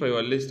 For me, if I were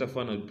a Leicester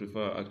fan, I'd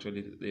prefer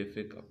actually the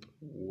FA Cup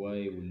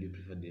Why would you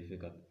prefer the FA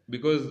Cup?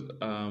 because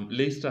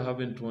Leicester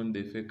haven't won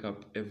the FA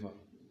Cup ever.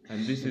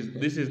 And this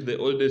is the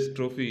oldest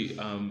trophy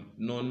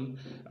known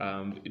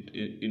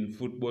in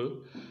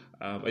football.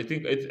 I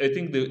think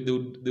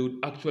they would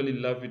actually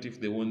love it if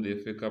they won the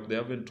FA Cup. They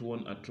haven't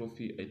won a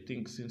trophy I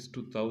think since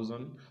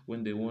 2000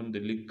 when they won the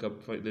League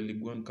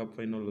One Cup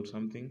final or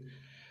something.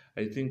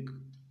 I think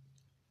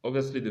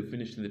obviously they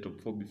finished in the top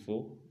 4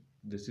 before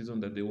the season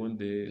that they won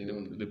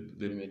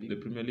the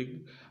Premier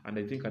League, and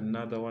I think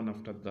another one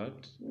after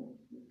that.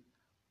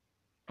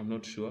 I'm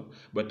not sure,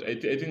 but I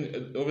think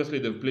obviously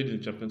they've played in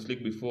the Champions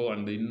League before,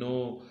 and they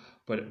know.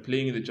 But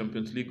playing in the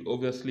Champions League,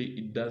 obviously,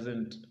 it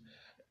doesn't.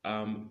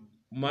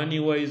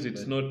 Money-wise,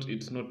 it's not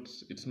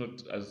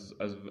as.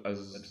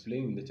 But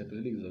playing in the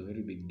Champions League is a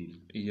very big deal.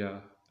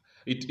 Yeah,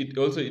 it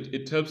also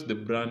helps the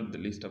brand, the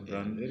Leicester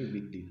brand. Very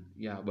big deal.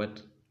 Yeah,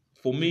 but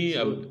for me,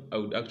 I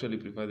would actually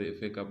prefer the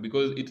FA Cup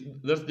because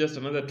that's just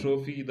another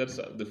trophy. That's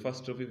the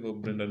first trophy for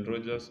Brendan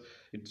Rodgers.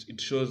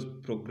 It shows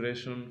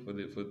progression for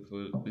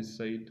this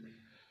side.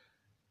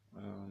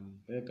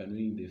 Where can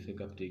winning the FA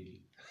Cup take you?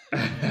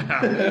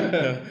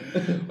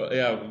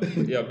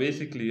 yeah,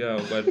 basically, yeah.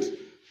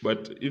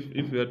 But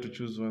if we had to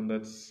choose one,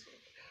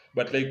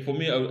 but like for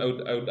me, I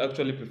would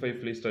actually prefer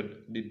if Leicester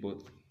did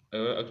both. I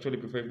would actually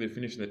prefer if they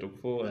finish in the top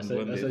 4 and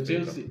won the FA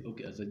Chelsea, Cup.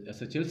 okay,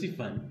 as a Chelsea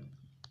fan,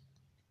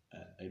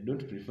 I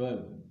don't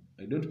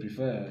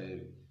prefer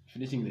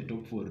finishing the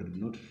top 4,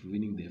 not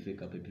winning the FA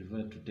Cup. I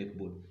prefer to take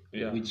both,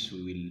 Yeah. which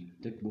we will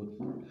take both.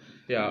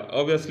 Yeah,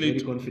 obviously.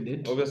 Very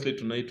confident. Obviously,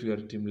 tonight we are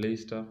Team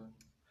Leicester.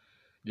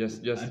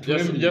 Just At so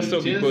Wembley, because just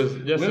Chelsea-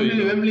 so you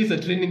know. Wembley is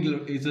a training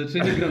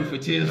ground for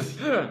Chelsea.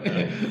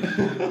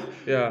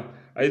 Yeah,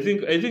 I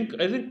think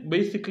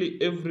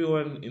basically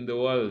everyone in the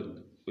world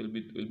will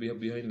be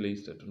behind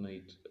Leicester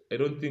tonight. I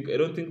don't think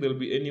there'll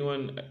be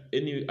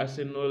any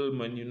Arsenal,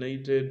 Man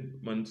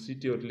United, Man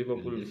City or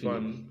Liverpool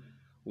fan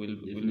will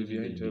be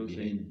behind Chelsea.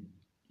 Behind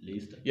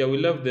Leicester. Yeah, we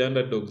love the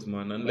underdogs,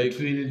 man, and But like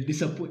we'll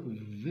disappoint.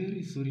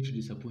 Very sorry to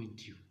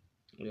disappoint you.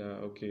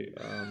 yeah, okay.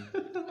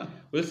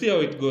 We'll see how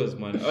it goes,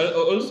 man.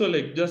 Also,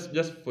 like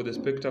just for the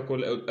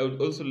spectacle, I would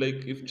also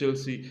like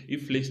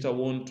if Leicester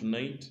won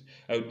tonight,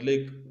 I would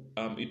like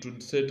it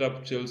would set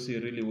up Chelsea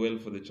really well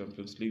for the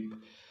Champions League.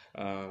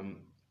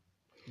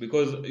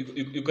 Because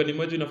you can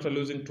imagine after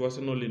losing to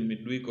Arsenal in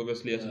midweek,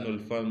 obviously Arsenal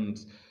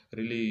fans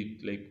really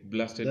like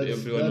blasted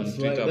everyone on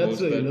Twitter about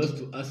that's why that. we lost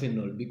to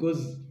Arsenal,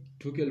 because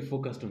Tuchel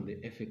focused on the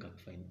FA Cup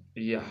final.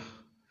 Yeah,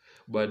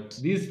 but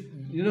This,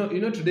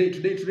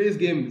 today's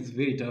game is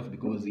very tough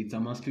because it's a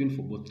must-win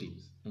for both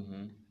teams.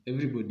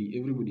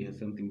 Everybody has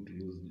something to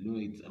lose.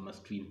 It's a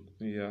must-win.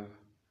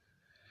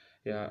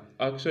 yeah.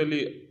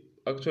 Actually,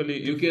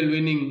 Tuchel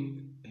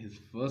winning his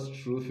first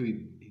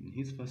trophy in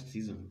his first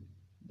season.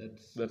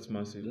 that's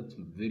massive. That's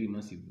very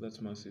massive.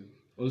 That's massive.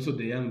 Also,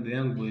 the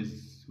young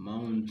boys,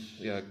 Mount,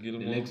 Yeah, the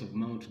Gilmore. likes of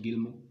Mount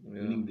Gilmore,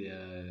 Yeah. winning their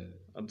winning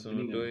a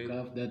Hudson-Odoi.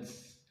 cup.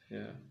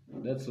 Yeah,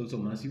 That's also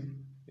massive.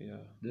 yeah.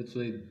 That's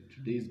why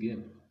today's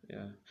game.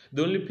 Yeah.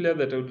 The only player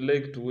that I would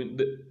like to win,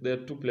 there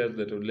are two players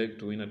that I would like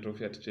to win a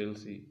trophy at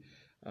Chelsea.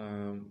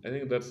 I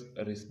think that's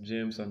Reece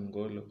James and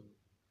Ngolo,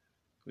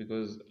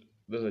 because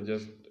those are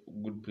just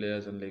good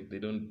players and like they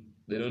don't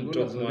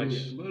talk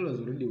much. Goal was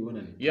already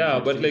won. Yeah,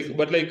 but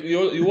like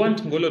you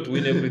want Ngolo to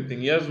win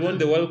everything. He has won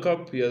the World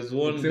Cup. He has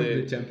won Except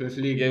the Champions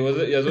League. Yeah,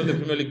 he has won the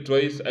Premier League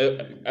twice.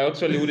 I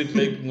actually wouldn't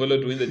like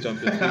Ngolo to win the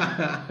Champions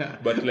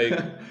League, but like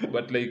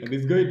And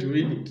he's going to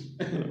win it.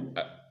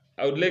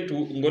 I would like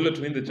Ngolo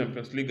to win the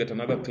Champions League at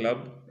another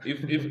club.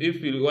 If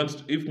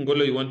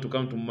Ngolo you want to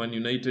come to Man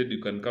United,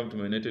 you can come to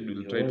Man United.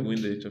 We'll try to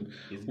win the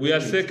Champions. We are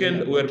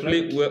second. We're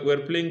playing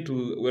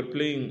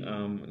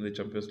the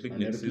Champions League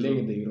next Playing in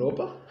season. the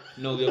Europa.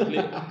 No, we are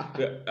playing.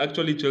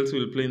 Actually, Chelsea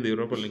will play in the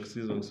Europa next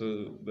season.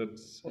 So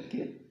that's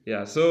Okay.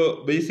 yeah.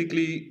 So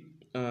basically,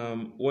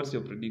 what's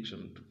your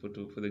prediction for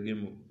the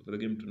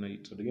game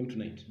tonight? So the game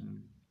tonight.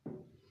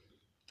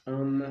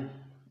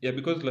 Yeah,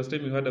 because last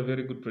time you had a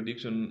very good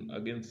prediction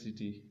against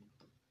City.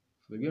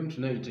 The game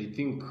tonight, I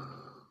think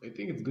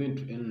it's going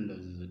to end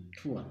as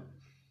 2-1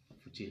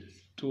 for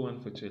Chelsea.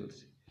 2-1 for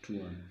Chelsea.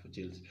 2-1 for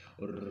Chelsea.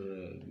 Or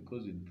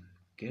because with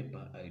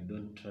Kepa, I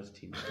don't trust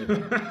him.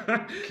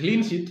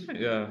 Clean sheet.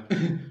 Yeah.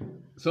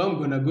 So I'm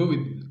gonna go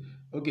with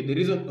the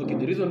reason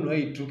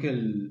why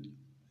Tuchel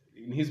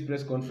in his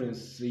press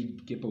conference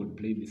said Kepa would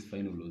play this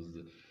final was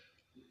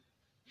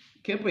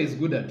Kepa is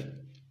good at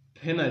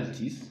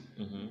penalties.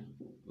 Mm-hmm.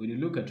 When you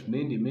look at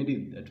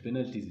Mendy at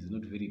penalties is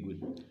not very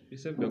good.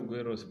 Except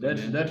Aguero's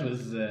That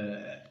was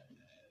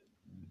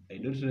I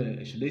don't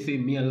know. Should I say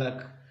mere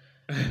luck?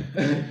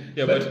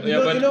 but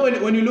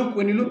when you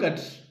look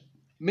at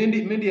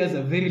Mendy has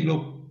a very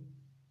low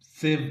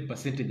save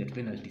percentage at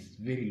penalties,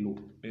 very low.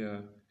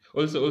 Yeah.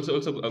 Also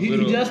Aguero.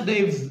 He just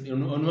dives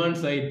on one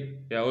side.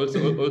 Yeah. Also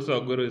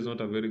Aguero is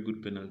not a very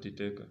good penalty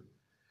taker,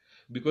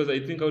 because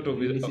I think out of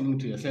You're listening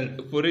to yourself.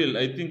 For real,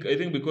 I think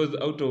because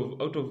out of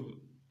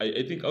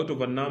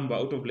a number,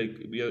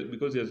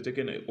 because he has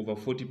taken over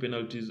 40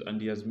 penalties and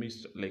he has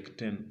missed like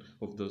 10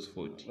 of those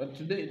 40. But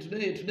today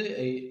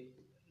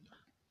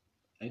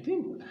I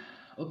think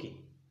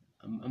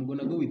I'm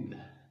gonna go with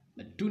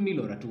a 2-0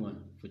 or a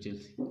 2-1 for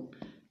Chelsea.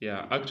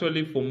 Yeah,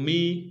 actually for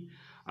me,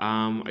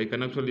 I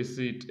can actually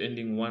see it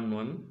ending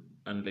 1-1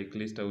 and like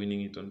Leicester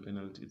winning it on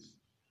penalties.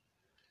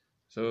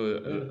 So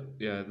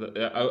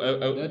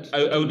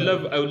I would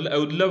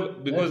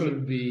love because that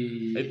would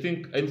be I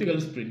think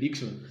Tuchel's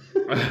prediction.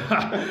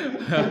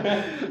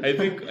 I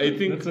think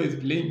That's why he's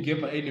playing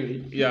Kepa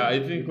anyway. Yeah, I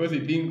think because he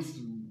thinks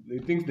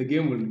the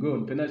game will go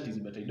on penalties,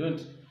 but I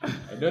don't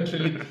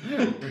really.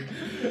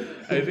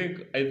 I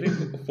think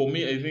for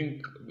me, I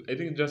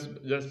think just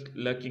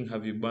lacking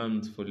Harvey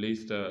Barnes for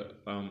Leicester,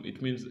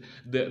 it means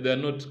they're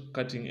not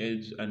cutting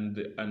edge and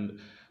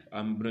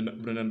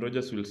Brendan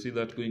Rodgers will see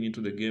that going into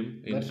the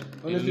game. He'll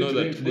know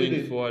that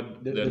going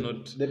forward they're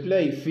not. The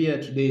player I fear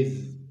today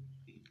is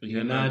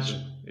Iheanacho.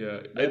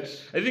 Yeah, I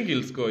think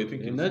he'll score. I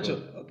think he'll Iheanacho.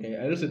 score. Okay,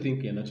 I also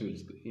think Iheanacho will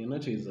score.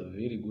 Iheanacho is a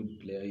very good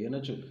player.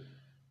 Iheanacho.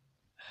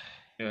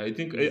 Yeah, I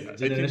think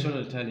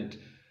generational talent.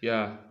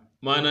 Yeah,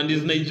 man, and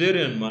he's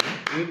Nigerian, man.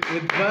 With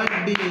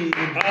Vardy, I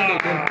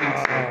don't think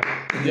so.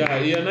 Yeah,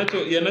 Iheanacho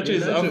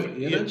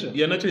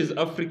is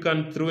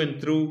African through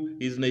and through.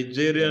 He's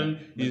Nigerian.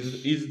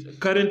 He's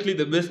currently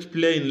the best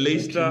player in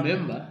Leicester. But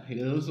remember,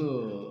 he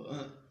also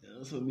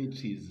meets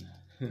his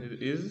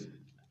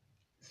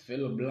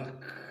fellow black.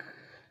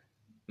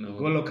 No.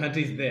 N'Golo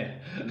Kante is there.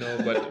 No,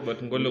 but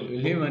N'Golo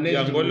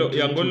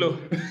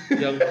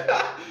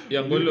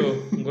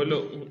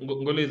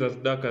N'Golo is as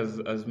dark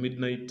as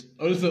midnight.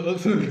 Also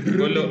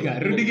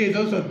Rudiger is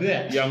also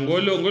there. Yeah,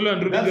 N'Golo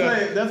and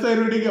Rudiger. That's why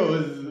Rudiger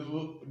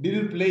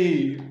didn't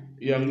play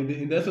in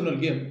the national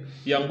game.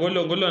 Yeah,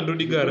 N'Golo and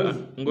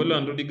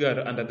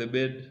Rudiger under the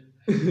bed.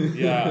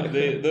 Yeah,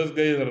 those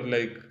guys are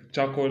like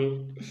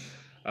charcoal.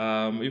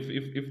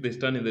 If they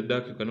stand in the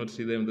dark, you cannot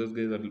see them. Those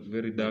guys are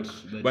very dark.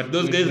 But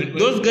those guys are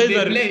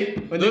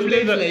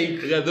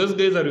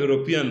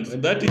Europeans.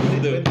 That is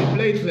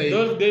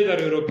those guys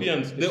are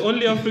Europeans. The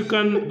only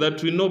African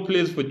that we know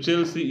plays for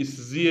Chelsea is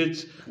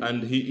Ziyech,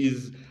 and he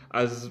is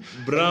as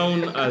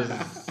brown as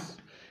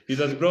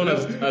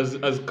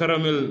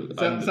caramel.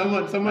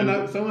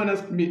 Someone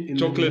asked me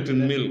chocolate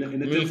and milk. In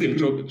the Milk Chelsea and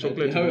group,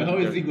 chocolate. How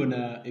is he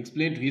gonna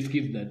explain to his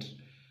kids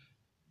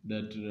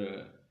that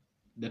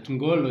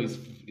N'Golo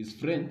is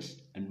French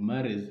and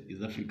Mahrez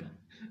is African?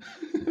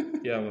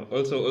 Yeah,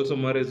 also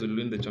Mahrez will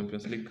win the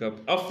Champions League Cup.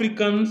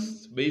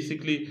 Africans,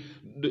 basically,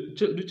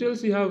 do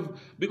Chelsea have,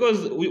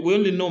 because we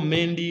only know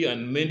Mendy,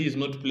 and Mendy is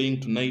not playing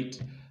tonight.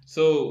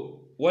 So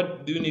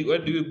what do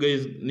you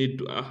guys need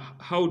to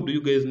how do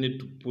you guys need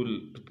to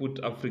put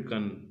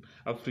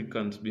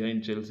Africans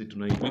behind Chelsea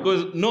tonight?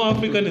 Because no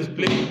African is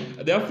playing.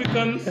 The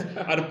Africans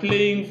are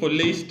playing for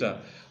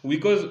Leicester.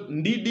 Because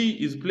Ndidi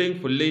is playing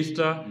for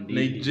Leicester,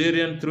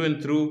 Nigerian through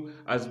and through,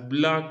 as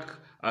black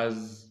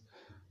as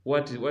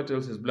what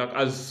else is black?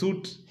 As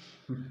suit.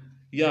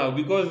 Yeah,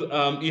 because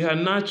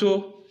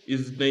Iheanacho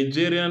is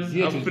Nigerian,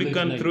 Ziyech will play African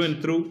tonight. through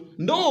and through.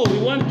 No, we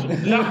want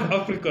black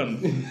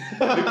Africans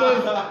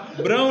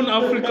because brown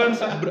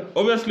Africans.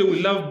 Obviously,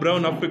 we love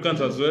brown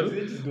Africans as well,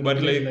 but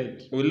play like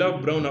tonight. we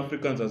love brown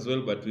Africans as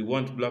well, but we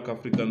want black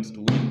Africans to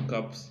win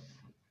cups.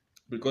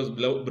 Because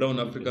brown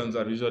Africans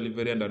are usually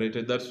very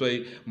underrated. That's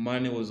why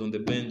Mane was on the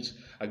bench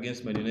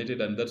against Man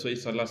United, and that's why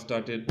Salah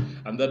started,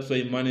 and that's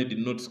why Mane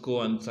did not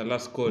score and Salah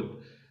scored.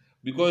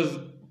 Because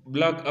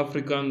black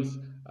Africans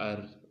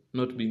are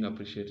not being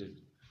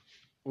appreciated.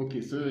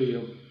 Okay, so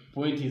your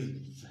point is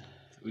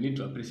we need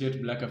to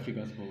appreciate black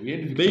Africans more. We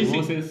had Victor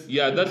Moses.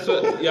 Yeah, that's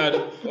what. Yeah,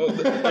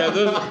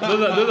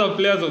 those are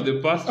players of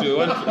the past. We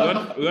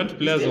want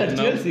players Still of at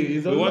now. Chelsea,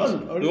 he's on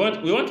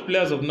loan. We want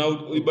players of now.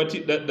 But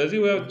does he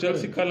wear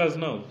Chelsea colors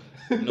now?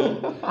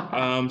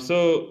 No.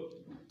 So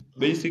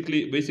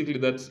basically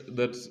that's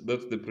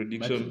the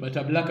prediction. But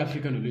a black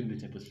African will win the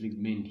Champions League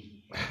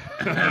mainly.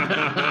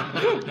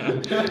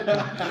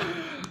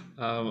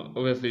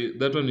 Obviously,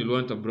 that one will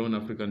want a brown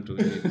African to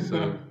win it.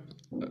 So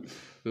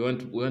we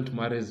want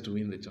Mahrez to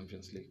win the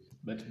Champions League.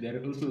 But there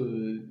are also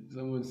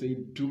someone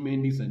saying 2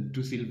 Mendy's and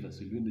 2 Silvas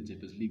will win the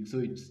Champions League. So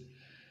it's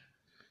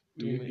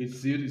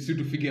you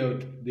to figure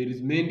out. There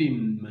is Mendy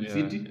in Man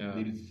City. Yeah.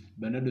 There is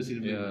Bernardo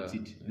Silva in Man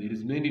City. There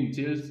is Mendy in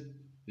Chelsea.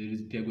 There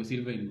is Thiago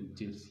Silva in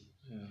Chelsea.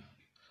 Yeah.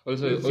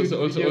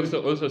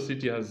 Also,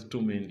 City has 2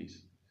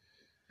 Mendy's.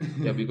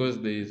 Yeah, because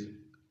there is.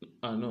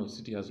 No,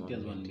 City has one.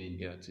 City has one Mendy.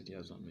 Yeah, City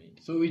has one Mendy.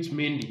 So which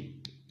Mendy?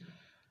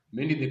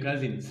 Mendy the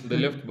cousins. The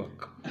left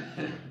back.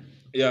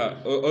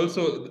 Yeah.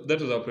 Also, that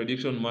was our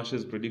prediction.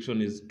 Marsh's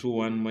prediction is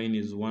 2-1. Mine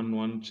is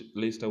 1-1.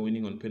 Leicester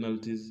winning on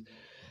penalties.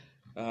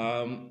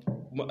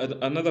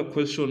 Another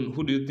question: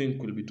 who do you think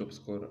will be top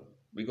scorer?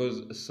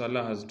 Because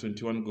Salah has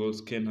 21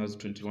 goals, Kane has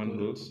 21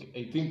 goals.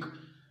 I think.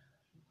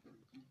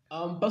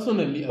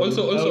 Personally,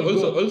 Also,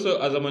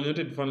 as a Man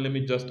United fan, let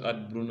me just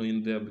add Bruno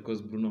in there because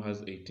Bruno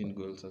has 18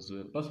 goals as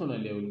well.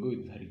 Personally, I will go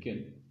with Harry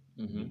Kane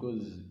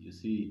because you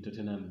see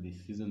Tottenham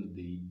this season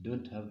they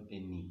don't have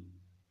any.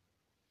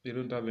 They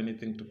don't have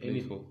anything to play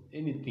for.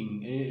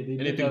 Anything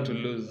To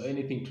lose.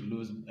 Anything to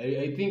lose.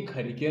 I think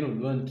Harry Kane would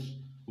want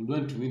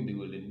to win the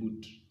Golden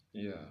Boot.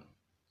 Yeah.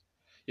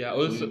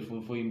 Also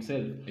for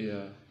himself.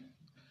 Yeah.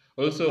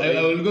 Also,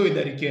 I will go with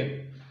Harry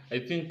Kane. I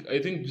think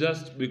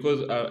just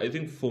because I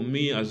think for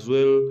me as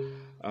well,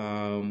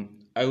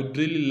 I would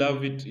really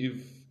love it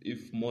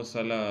if Mo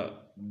Salah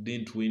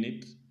didn't win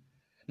it.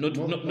 Not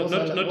because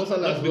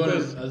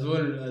as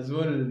well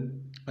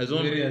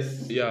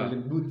various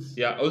Golden Boots.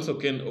 Yeah. Also,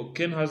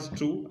 Ken has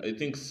 2. I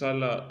think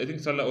Salah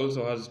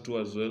also has 2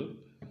 as well.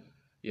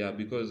 Yeah,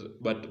 because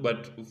but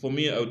for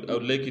me, I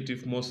would like it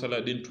if Mo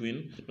Salah didn't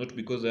win, not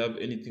because I have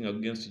anything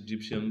against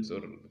Egyptians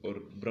or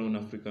brown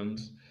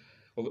Africans.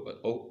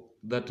 Or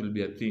that will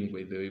be a thing,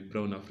 by the way,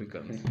 brown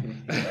Africans.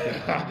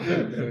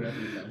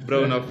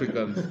 Brown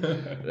Africans.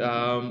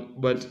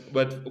 But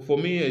for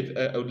me,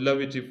 I would love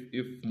it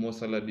if Mo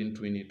Salah didn't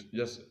win it.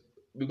 Just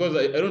because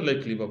I don't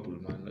like Liverpool,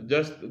 man.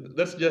 That's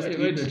just Why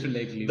it. don't you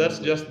like Liverpool? That's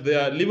just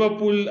there.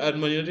 Liverpool and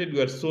Man United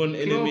were sworn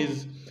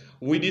enemies.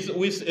 We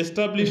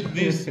established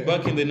this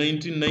back in the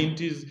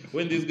 1990s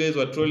when these guys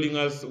were trolling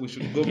us. We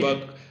should go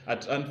back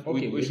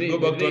we should go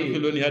back to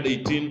Anfield when he had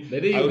 18. I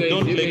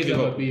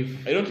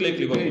don't like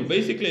Liverpool.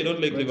 Basically, I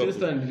don't like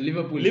Manchester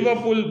Liverpool. and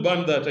Liverpool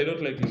banned that. I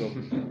don't like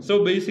Liverpool.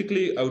 So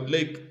basically, I would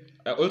like.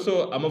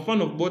 I'm a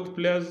fan of both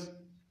players.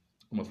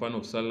 I'm a fan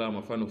of Salah. I'm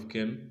a fan of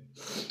Kane.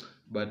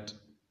 But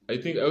I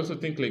also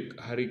think like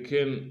Harry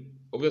Kane.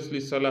 Obviously,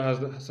 Salah has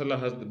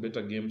the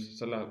better games.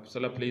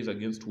 Salah plays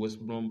against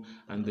West Brom,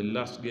 and the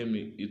last game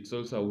it's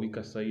also a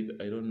weaker side.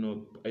 I don't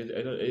know.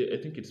 I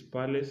think it's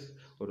Palace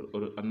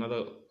or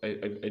another.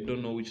 I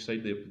don't know which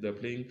side they're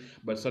playing.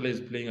 But Salah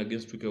is playing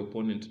against weaker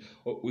opponents.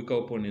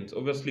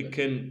 Obviously,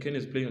 Ken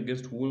is playing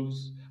against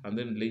Wolves and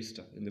then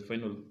Leicester in the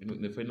final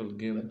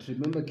game. But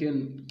remember,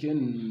 Ken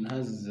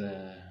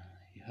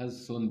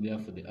has Son there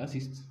for the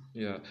assists.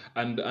 Yeah,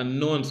 and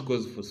no one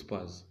scores for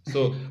Spurs.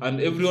 So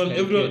and everyone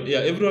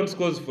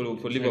scores for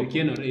Liverpool.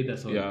 Ken or either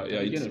Son. Yeah,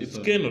 it's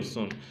Ken or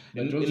Son.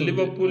 In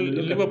Liverpool,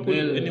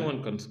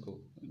 anyone can score.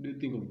 What do you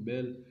think of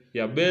Bell?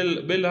 Yeah,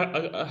 Bell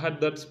had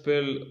that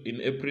spell in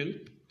April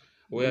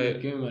where he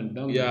came and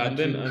dunked and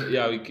then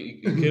he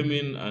came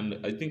in and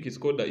I think he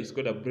scored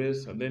a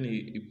brace, and then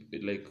he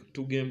like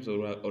 2 games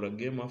or a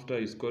game after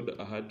he scored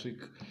a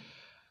hat-trick.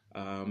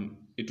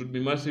 It would be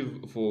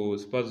massive for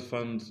Spurs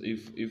fans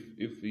if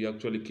he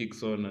actually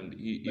kicks on and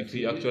if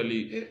he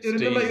actually stays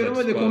remember at the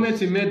Spurs. comments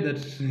he made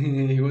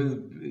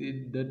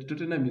that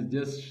Tottenham is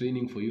just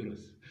training for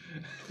Euros.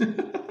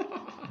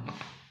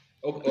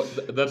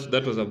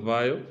 That was a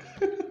bio.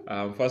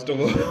 First of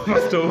all,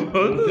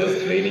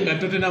 just training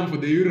at Tottenham for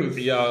the Euros.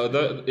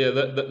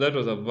 That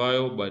was a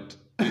bio, but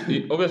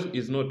it obviously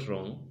is not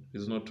wrong.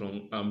 It's not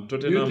wrong.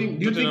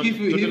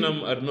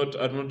 Tottenham are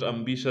not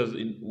ambitious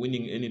in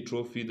winning any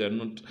trophy. They're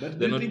not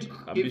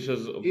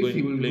ambitious of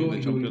playing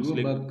the Champions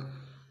League. Back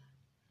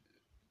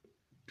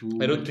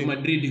to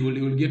Madrid, he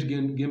will get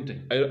game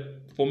time.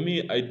 for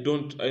me, I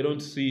don't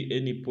see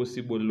any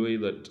possible way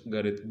that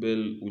Gareth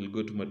Bale will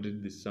go to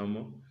Madrid this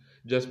summer.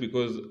 Just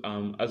because,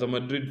 as a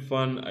Madrid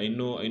fan, I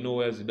know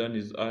where Zidane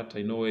is at.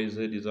 I know where his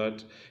head is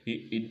at.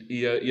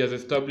 He has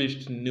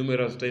established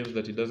numerous times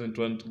that he doesn't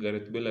want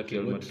Gareth Bale at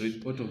Real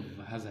Madrid. What of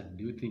Hazard?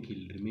 Do you think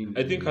he'll remain?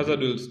 I think Hazard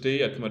will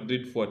stay at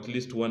Madrid for at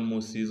least one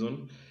more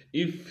season.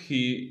 If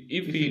he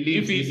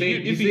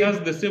has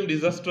the same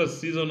disastrous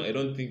season, I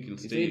don't think he'll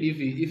He stay. said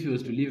if he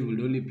was to leave, he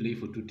would only play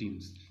for 2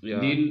 teams,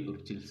 Yeah. Lille or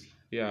Chelsea.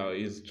 Yeah,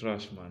 he's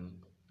trash, man.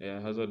 Yeah,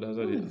 Hazard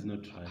It's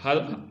not trash.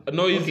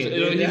 no, he's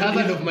Okay, the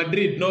Hazard of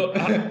Madrid. No,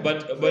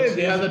 but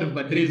The Hazard of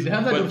Madrid, the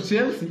Hazard of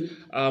Chelsea.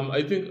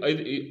 I think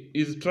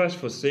he's trash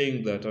for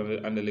saying that,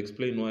 and I'll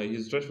explain why.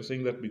 He's trash for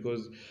saying that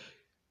because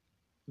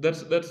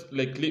that's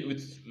like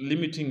it's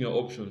limiting your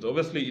options.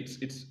 Obviously,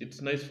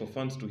 it's nice for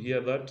fans to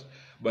hear that,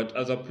 but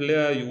as a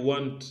player, you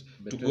want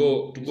to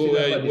go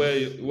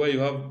where you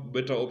have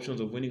better options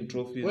of winning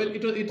trophies. Well,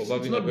 it's of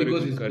having not a very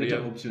because good it's career.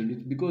 better option.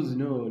 It's because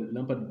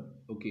Lampard.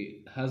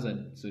 Okay,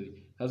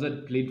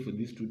 Hazard played for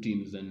these 2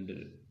 teams, and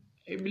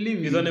I believe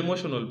He's an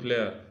emotional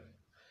player.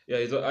 Yeah,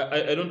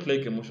 I don't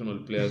like emotional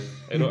players.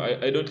 I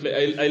don't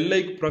like. I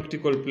like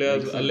practical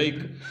players. I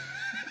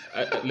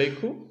like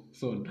who?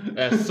 Son.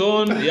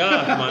 Son,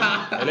 yeah, man.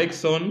 I like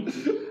Son.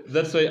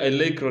 That's why I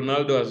like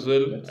Ronaldo as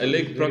well. I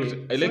like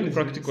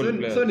practical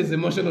players. Son is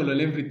emotional on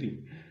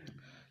everything.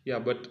 Yeah,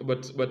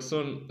 but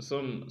Son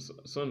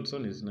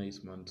is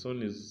nice, man.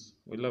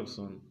 We love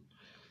Son.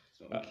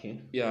 Okay.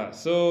 Yeah,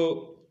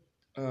 so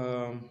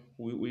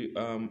we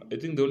I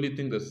think the only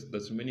thing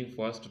that's remaining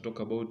for us to talk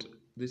about,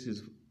 this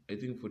is I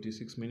think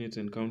 46 minutes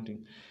and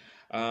counting.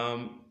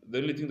 The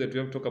only thing that we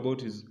have to talk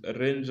about is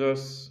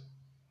Rangers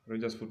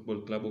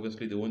Football Club.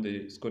 Obviously, they won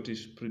the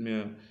Scottish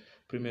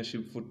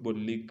Premiership Football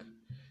League.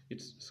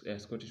 It's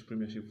Scottish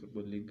Premiership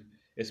Football League,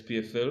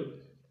 SPFL.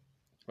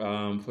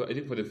 I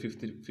think for the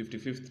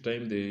 55th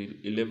time, the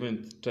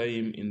 11th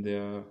time in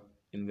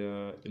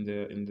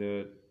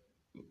their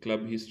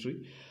club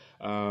history.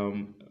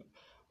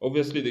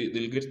 Obviously,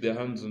 they'll get their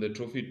hands on the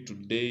trophy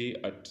today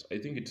at, I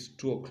think it's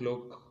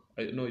 2:00.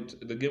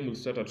 The game will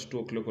start at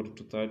 2:00 or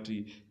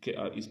 2:30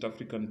 East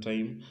African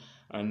time,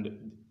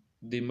 and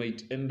they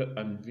might end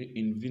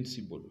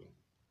invincible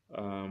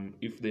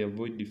if they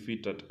avoid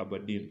defeat at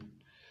Aberdeen.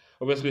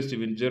 Obviously,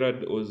 Steven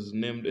Gerrard was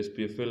named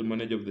SPFL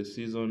Manager of the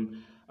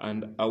Season,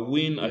 and a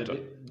win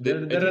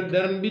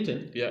They're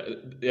unbeaten. Yeah.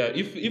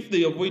 If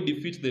they avoid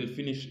defeat, they'll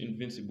finish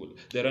invincible.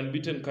 They're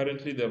unbeaten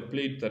currently. They have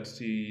played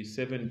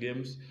 37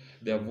 games.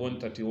 They have won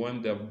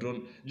 31. They have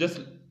drawn.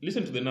 Just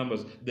listen to the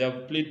numbers. They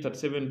have played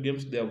 37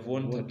 games. They have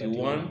won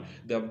 31.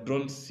 They have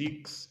drawn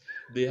 6.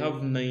 They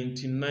have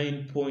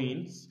 99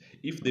 points.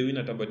 If they win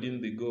at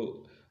Aberdeen, they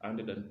go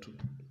 102.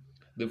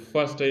 The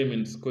first time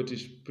in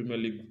Scottish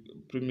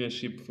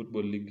Premiership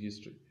Football League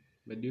history.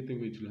 But do you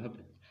think it will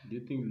happen? Do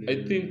you think?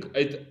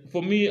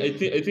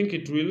 I think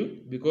it will,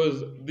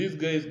 because these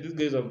guys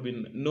have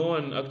been. No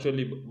one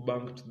actually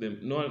backed them.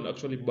 No one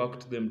actually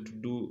backed them to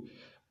do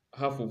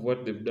half of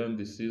what they've done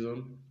this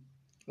season.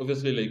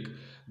 Obviously, like,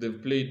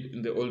 they've played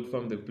in the Old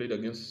Firm. They've played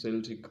against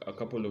Celtic a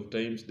couple of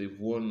times. They've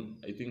won,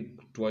 I think,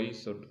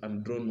 twice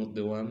and drawn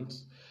the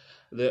once.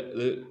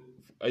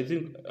 I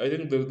think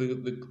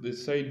the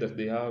side that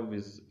they have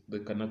is they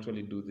can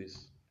actually do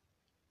this.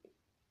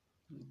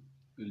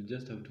 We'll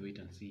just have to wait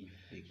and see.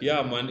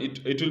 Yeah, man,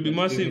 it will be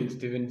massive.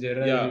 Steven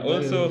Gerrard. Yeah,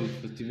 also,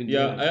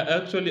 Gerrard.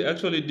 I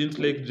actually didn't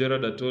like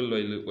Gerrard at all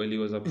while he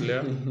was a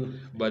player,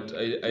 but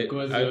I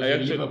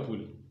actually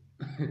Liverpool.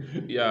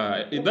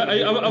 Yeah,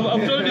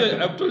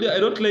 I've told you I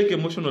don't like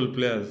emotional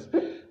players.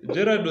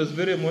 Gerrard was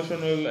very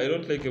emotional. I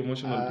don't like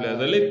emotional players.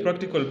 I like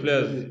practical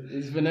players.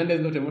 Is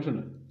Fernandez not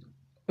emotional?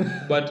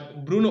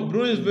 But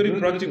Bruno is very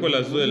practical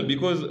as well,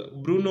 because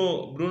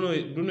Bruno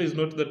is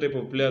not the type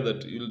of player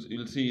that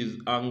you'll see is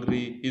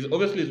angry. He's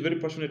very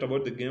passionate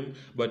about the game,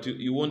 but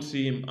you won't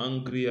see him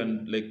angry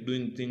and like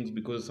doing things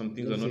because some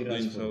things are not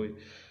going so way.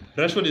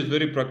 Rashford is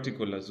very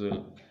practical as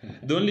well.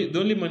 The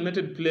only Man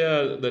United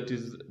player that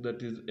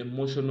is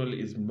emotional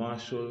is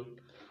Martial,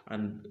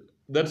 and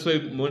that's why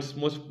most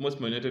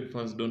Man United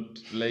fans don't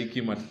like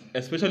him,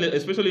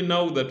 especially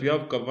now that we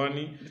have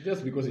Cavani. It's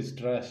just because he's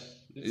trash.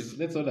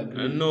 Let's all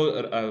agree.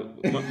 No,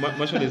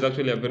 Martial is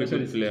actually a very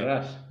good player.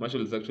 Trash.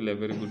 Martial is actually a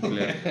very good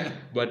player,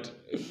 but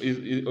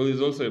he's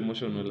also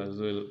emotional as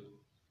well.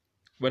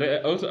 But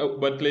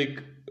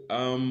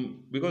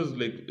because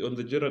like on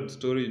the Gerrard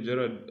story,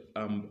 Gerrard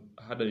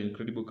had an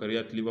incredible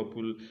career at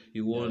Liverpool. He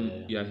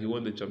won, he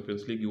won the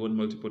Champions League. He won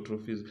multiple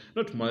trophies,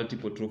 not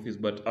multiple trophies,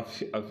 but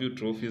a few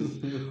trophies.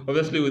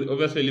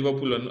 obviously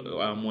Liverpool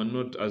were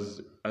not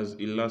as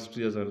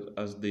illustrious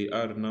as they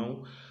are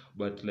now,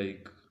 but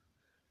like,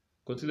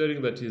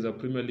 considering that he's a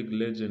Premier League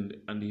legend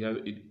and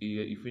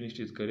he finished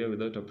his career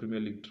without a Premier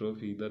League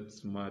trophy,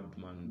 that's mad,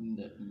 man.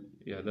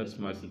 Yeah, that's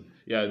mad.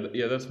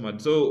 Yeah, that's mad.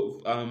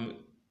 So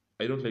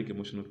I don't like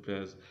emotional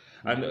players,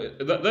 and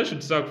that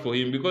should suck for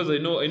him, because I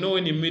know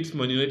when he meets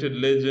Man United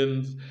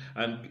legends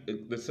and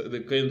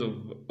the kinds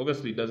of,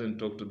 obviously he doesn't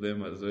talk to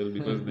them as well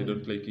because they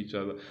don't like each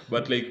other.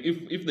 But like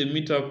if they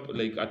meet up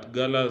like at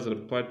galas or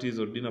parties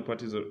or dinner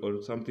parties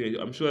or something,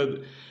 I'm sure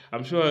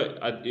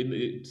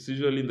it's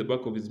usually in the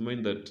back of his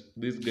mind that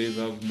these guys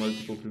have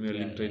multiple Premier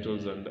League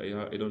titles and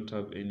I don't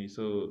have any.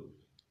 So.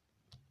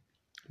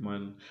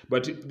 Man,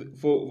 but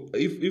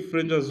if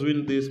Rangers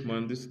win this,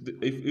 man,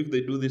 if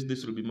they do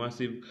this will be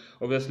massive.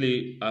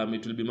 Obviously,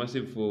 it will be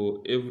massive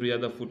for every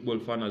other football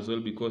fan as well,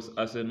 because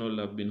Arsenal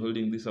have been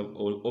holding this up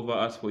all over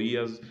us for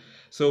years.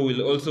 So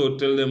we'll also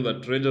tell them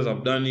that Rangers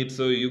have done it,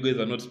 so you guys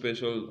are not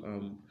special.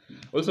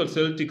 Also,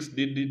 Celtics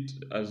did it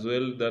as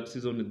well that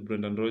season with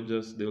Brendan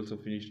Rodgers. They also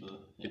finished,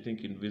 I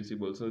think,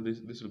 invincible. So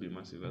this will be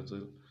massive as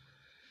well.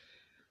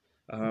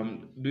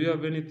 Do you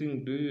have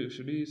anything?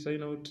 Should we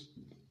sign out?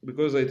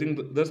 Because I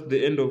think that's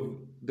the end of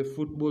the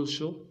football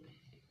show.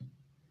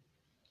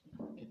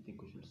 I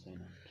think we should sign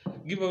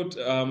out. Give out.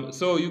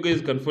 So you guys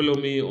can follow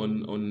me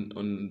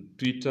on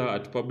Twitter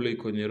at Pablo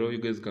Iconyero. You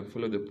guys can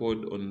follow the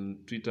pod on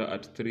Twitter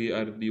at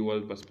 3RD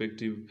World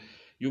Perspective.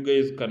 You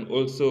guys can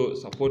also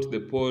support the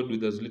pod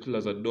with as little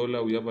as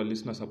 $1. We have a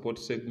listener support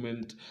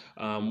segment.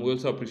 We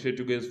also appreciate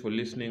you guys for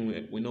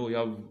listening. We know we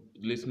have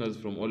listeners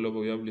from all over.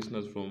 We have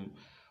listeners from,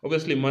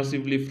 obviously,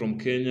 massively from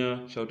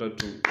Kenya. Shout out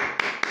to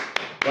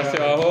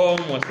Wasewa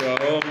home,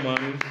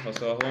 man.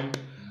 Wasewa home.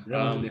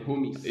 Round to the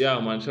homies.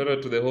 Yeah, man. Shout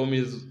out to the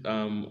homies,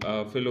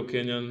 our fellow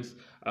Kenyans.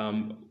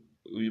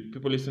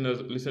 People listen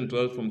to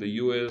us from the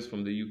US,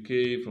 from the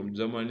UK, from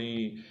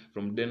Germany,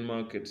 from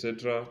Denmark,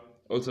 etc.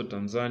 Also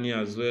Tanzania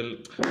as well.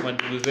 Man,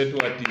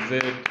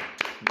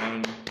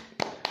 man.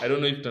 I don't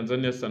know if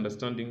Tanzanians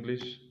understand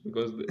English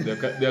because their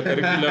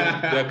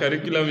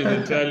curriculum is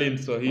entirely in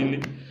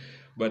Swahili.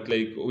 But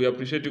like, we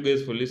appreciate you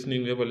guys for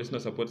listening. We have a listener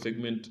support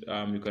segment.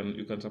 You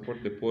can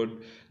support the pod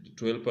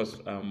to help us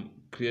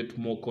create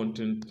more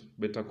content,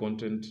 better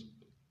content.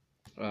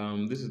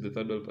 This is the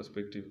Third World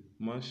Perspective.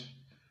 Mash.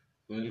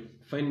 Well,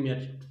 find me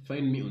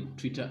on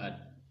Twitter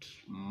at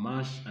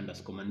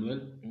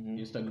mash_Manuel.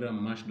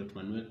 Instagram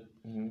mash.manuel.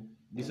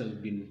 This has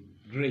been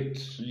great.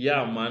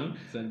 Yeah, man.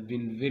 It has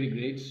been very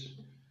great.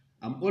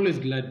 I'm always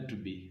glad to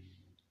be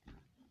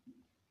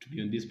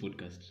on this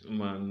podcast.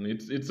 Man,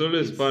 it's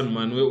always fun,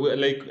 man. We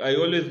like, I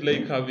always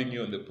like having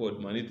you on the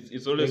pod, man.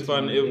 It's always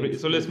fun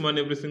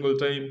every single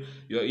time.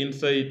 Your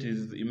insight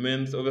is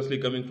immense. Obviously,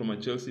 coming from a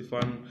Chelsea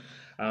fan.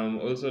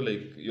 Also,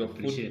 like your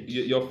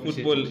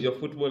football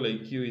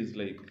IQ is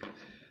like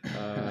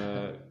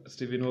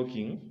Stephen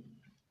Hawking.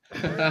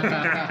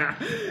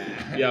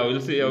 Yeah,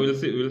 we'll see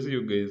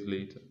you guys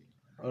later.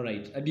 All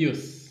right,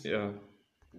 adios. Yeah.